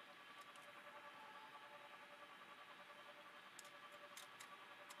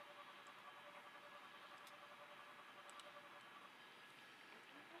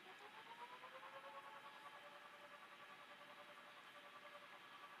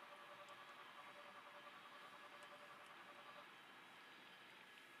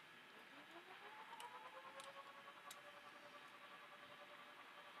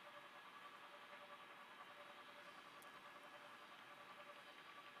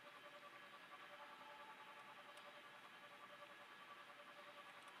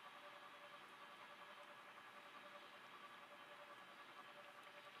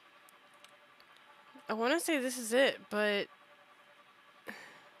 I want to say this is it, but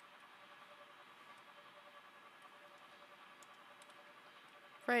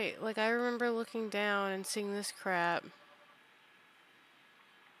right, like I remember looking down and seeing this crap.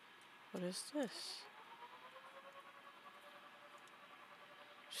 What is this?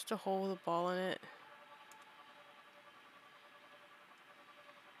 Just a hole with a ball in it.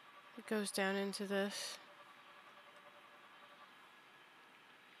 It goes down into this.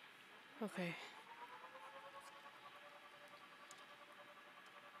 Okay.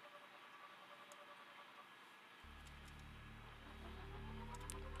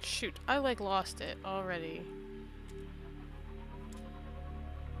 Shoot, I like lost it already.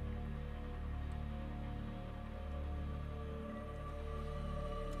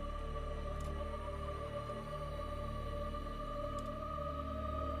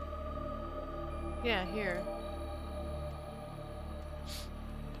 Yeah, here.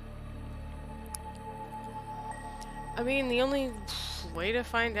 I mean, the only way to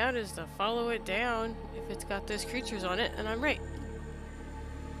find out is to follow it down if it's got those creatures on it, and I'm right.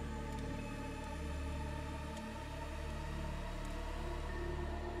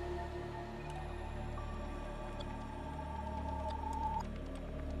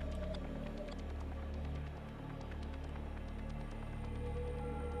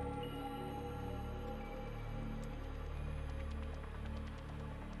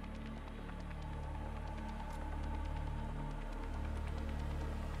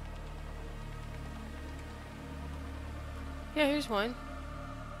 Yeah, here's one.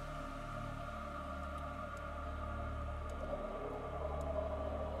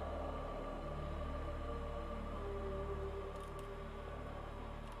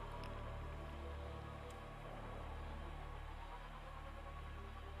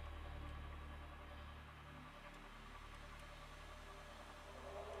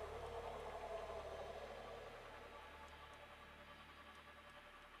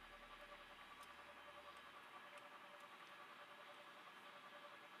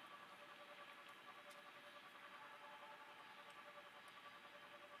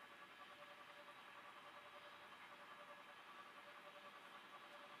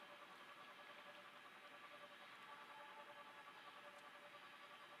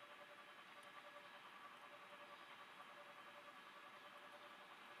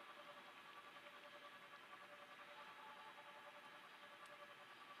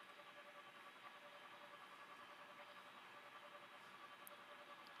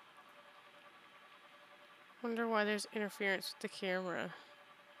 Wonder why there's interference with the camera.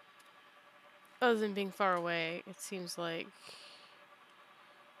 Other than being far away, it seems like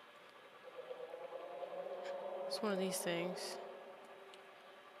it's one of these things.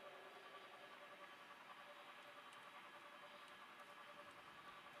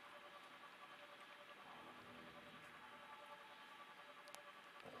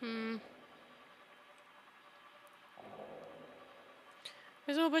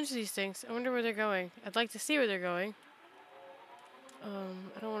 There's a whole bunch of these things. I wonder where they're going. I'd like to see where they're going.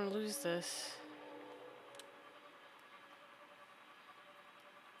 I don't want to lose this.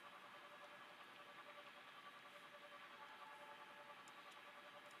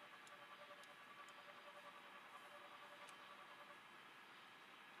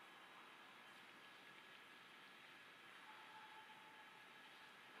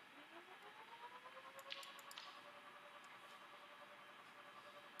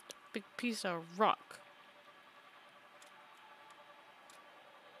 Big piece of rock.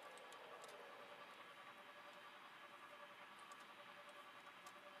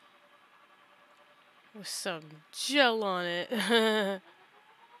 With some gel on it.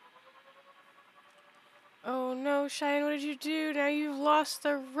 Oh no, Cheyenne, what did you do? Now you've lost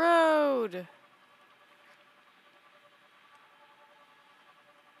the road.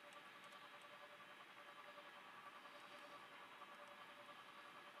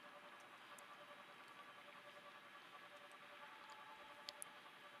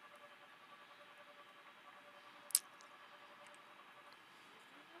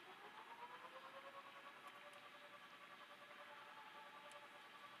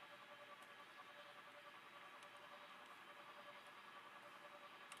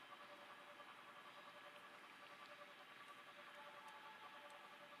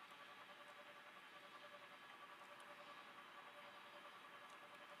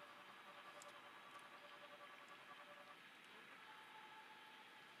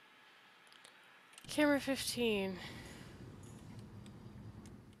 Camera 15.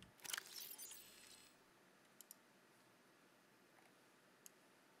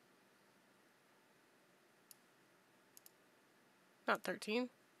 Not 13.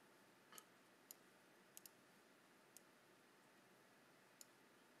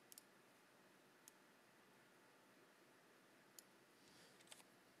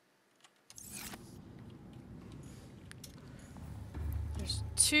 There's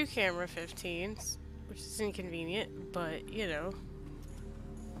two camera 15s, which is inconvenient, but you know,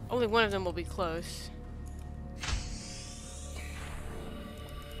 only one of them will be close.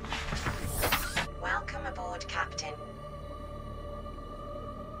 Welcome aboard, Captain.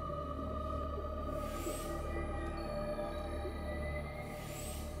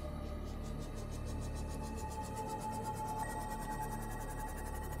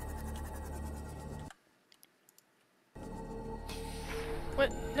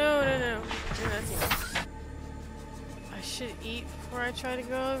 What? No, no, no. No, that's enough. I should eat before I try to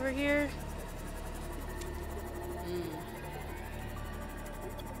go over here.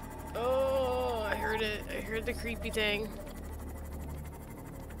 Oh, I heard it. I heard the creepy thing.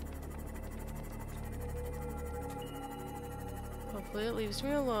 Hopefully it leaves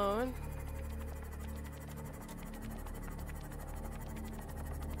me alone.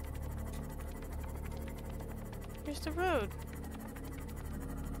 Here's the road.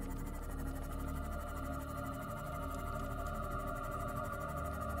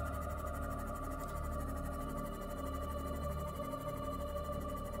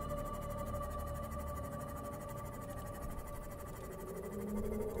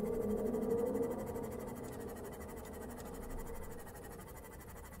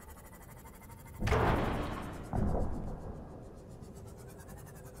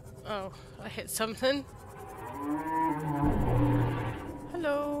 Oh, I hit something.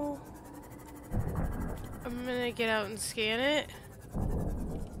 Hello. I'm gonna get out and scan it.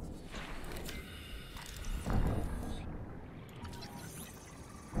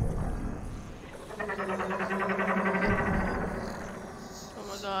 Oh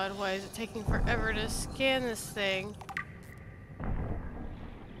my god, why is it taking forever to scan this thing?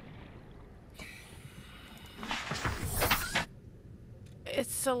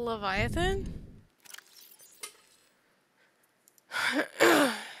 It's a Leviathan?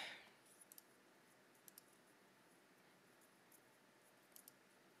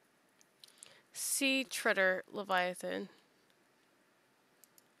 Sea Treader Leviathan.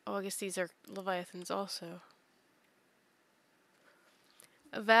 Oh, I guess these are Leviathans also.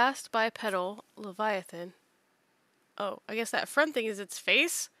 A vast bipedal Leviathan. Oh, I guess that front thing is its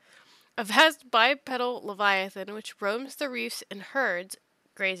face? A vast bipedal Leviathan which roams the reefs in herds,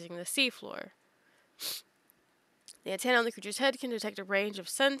 grazing the seafloor. The antenna on the creature's head can detect a range of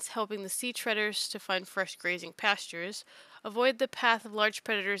scents, helping the sea treaders to find fresh grazing pastures, avoid the path of large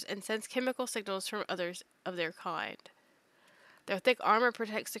predators, and sense chemical signals from others of their kind. Their thick armor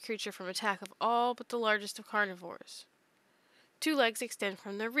protects the creature from attack of all but the largest of carnivores. 2 legs extend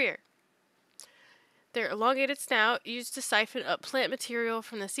from their rear. Their elongated snout used to siphon up plant material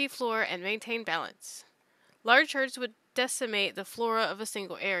from the seafloor and maintain balance. Large herds would decimate the flora of a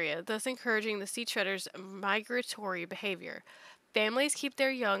single area, thus encouraging the sea treader's migratory behavior. Families keep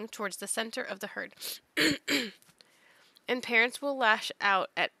their young towards the center of the herd, and parents will lash out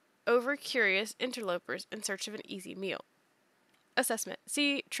at over-curious interlopers in search of an easy meal. Assessment.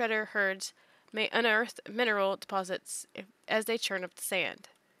 Sea treader herds may unearth mineral deposits as they churn up the sand.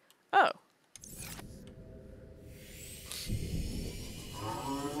 Oh.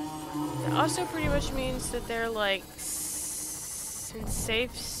 That also pretty much means that they're like in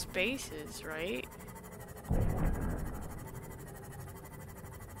safe spaces, right?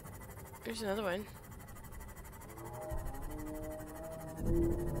 There's another one.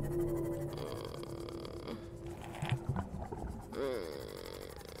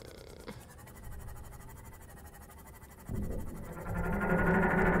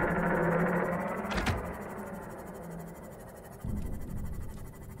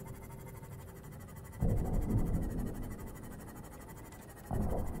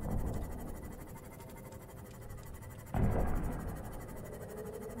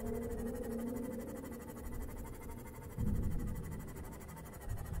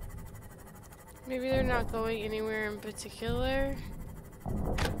 Maybe they're not going anywhere in particular.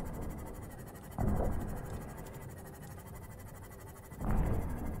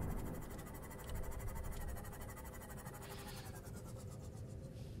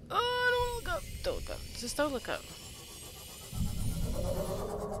 Oh, don't look up. Don't look up. Just don't look up.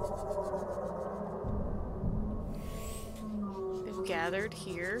 They've gathered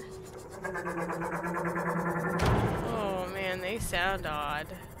here. Oh man, they sound odd.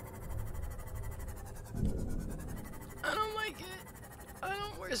 I don't like it.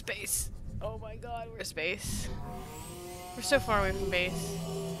 Where's base? Oh my god, where's base? We're so far away from base.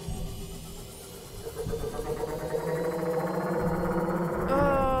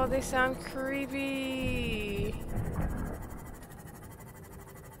 Oh, they sound creepy.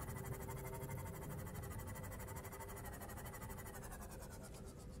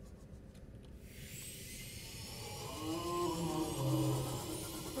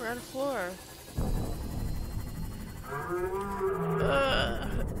 We're on the floor.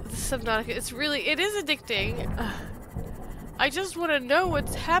 Subnautica, it is addicting. I just want to know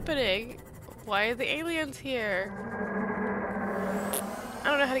what's happening. Why are the aliens here? I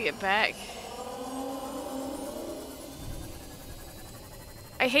don't know how to get back.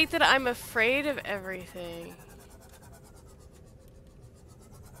 I hate that I'm afraid of everything.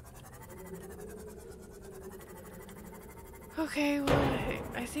 Okay, well,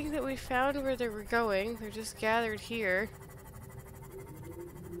 I think that we found where they were going. They're just gathered here.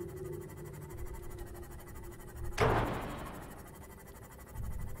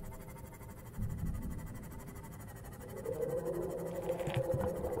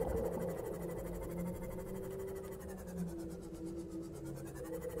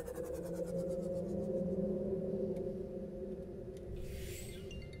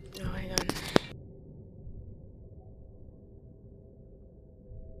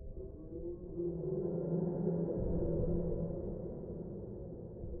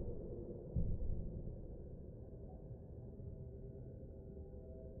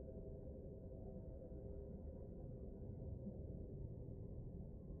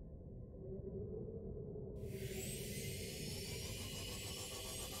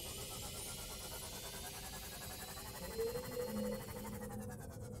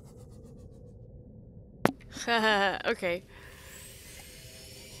 Okay.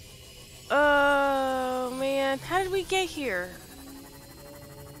 Oh man, how did we get here?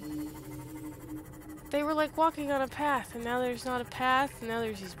 They were like walking on a path, and now there's not a path, and now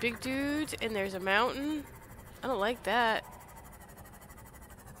there's these big dudes, and there's a mountain. I don't like that.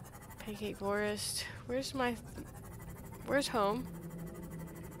 Pancake Forest. Where's home?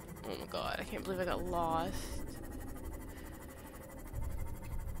 Oh my god, I can't believe I got lost.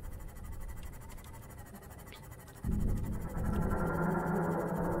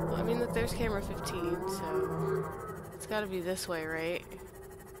 I mean, look, there's camera 15, so it's gotta be this way, right?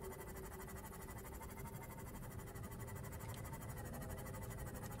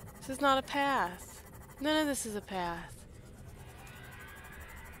 This is not a path. None of this is a path.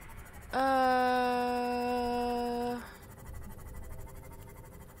 I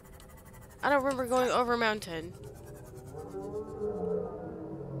don't remember going over a mountain.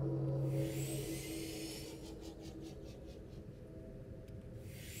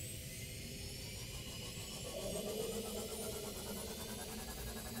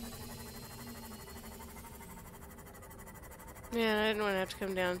 Man, I didn't want to have to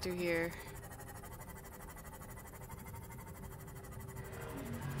come down through here.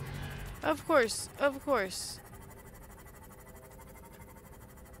 Of course, of course.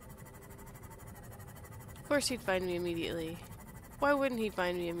 Of course he'd find me immediately. Why wouldn't he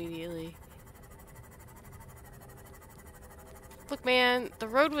find me immediately? Look, man, the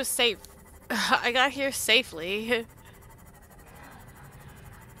road was safe. I got here safely.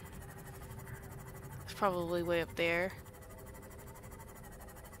 It's probably way up there.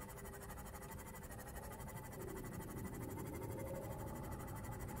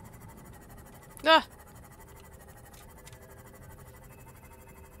 Ah!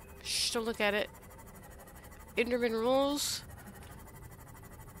 Shh, don't look at it. Enderman rules.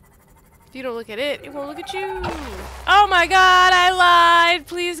 If you don't look at it, it won't look at you. Oh my god, I lied!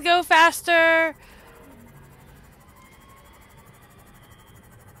 Please go faster!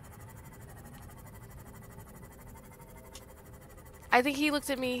 I think he looked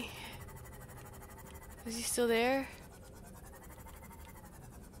at me. Is he still there?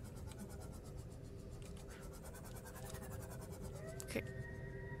 Okay.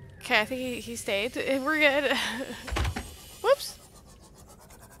 Okay, I think he stayed. We're good. Whoops.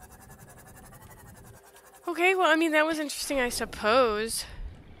 Okay, well, I mean, that was interesting, I suppose.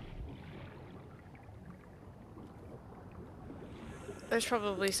 There's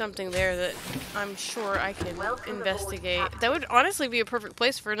probably something there that I'm sure I can investigate. That would honestly be a perfect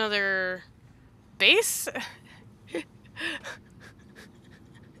place for another base.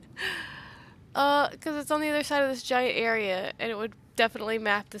 Because it's on the other side of this giant area, and it would definitely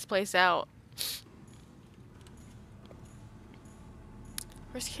map this place out.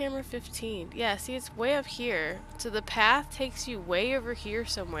 Where's camera 15? Yeah, see, it's way up here. So the path takes you way over here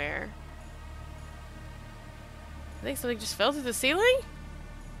somewhere. I think something just fell through the ceiling?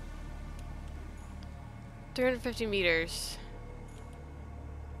 350 meters.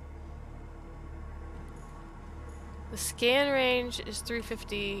 The scan range is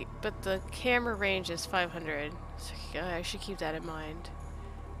 350, but the camera range is 500. So I should keep that in mind.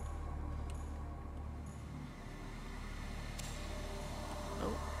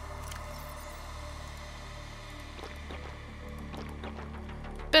 Oh.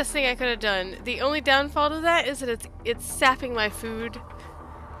 Best thing I could have done. The only downfall to that is that it's sapping my food.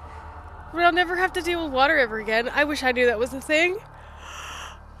 But I'll never have to deal with water ever again. I wish I knew that was a thing.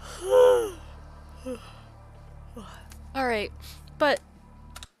 Alright, but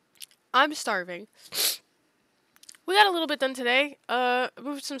I'm starving. We got a little bit done today.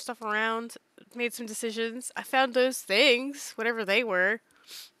 Moved some stuff around, made some decisions. I found those things, whatever they were.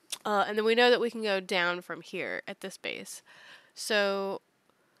 And then we know that we can go down from here at this base. So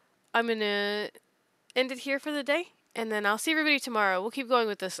I'm gonna end it here for the day, and then I'll see everybody tomorrow. We'll keep going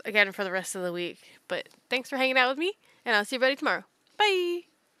with this again for the rest of the week. But thanks for hanging out with me, and I'll see everybody tomorrow. Bye!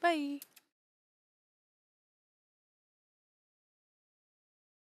 Bye!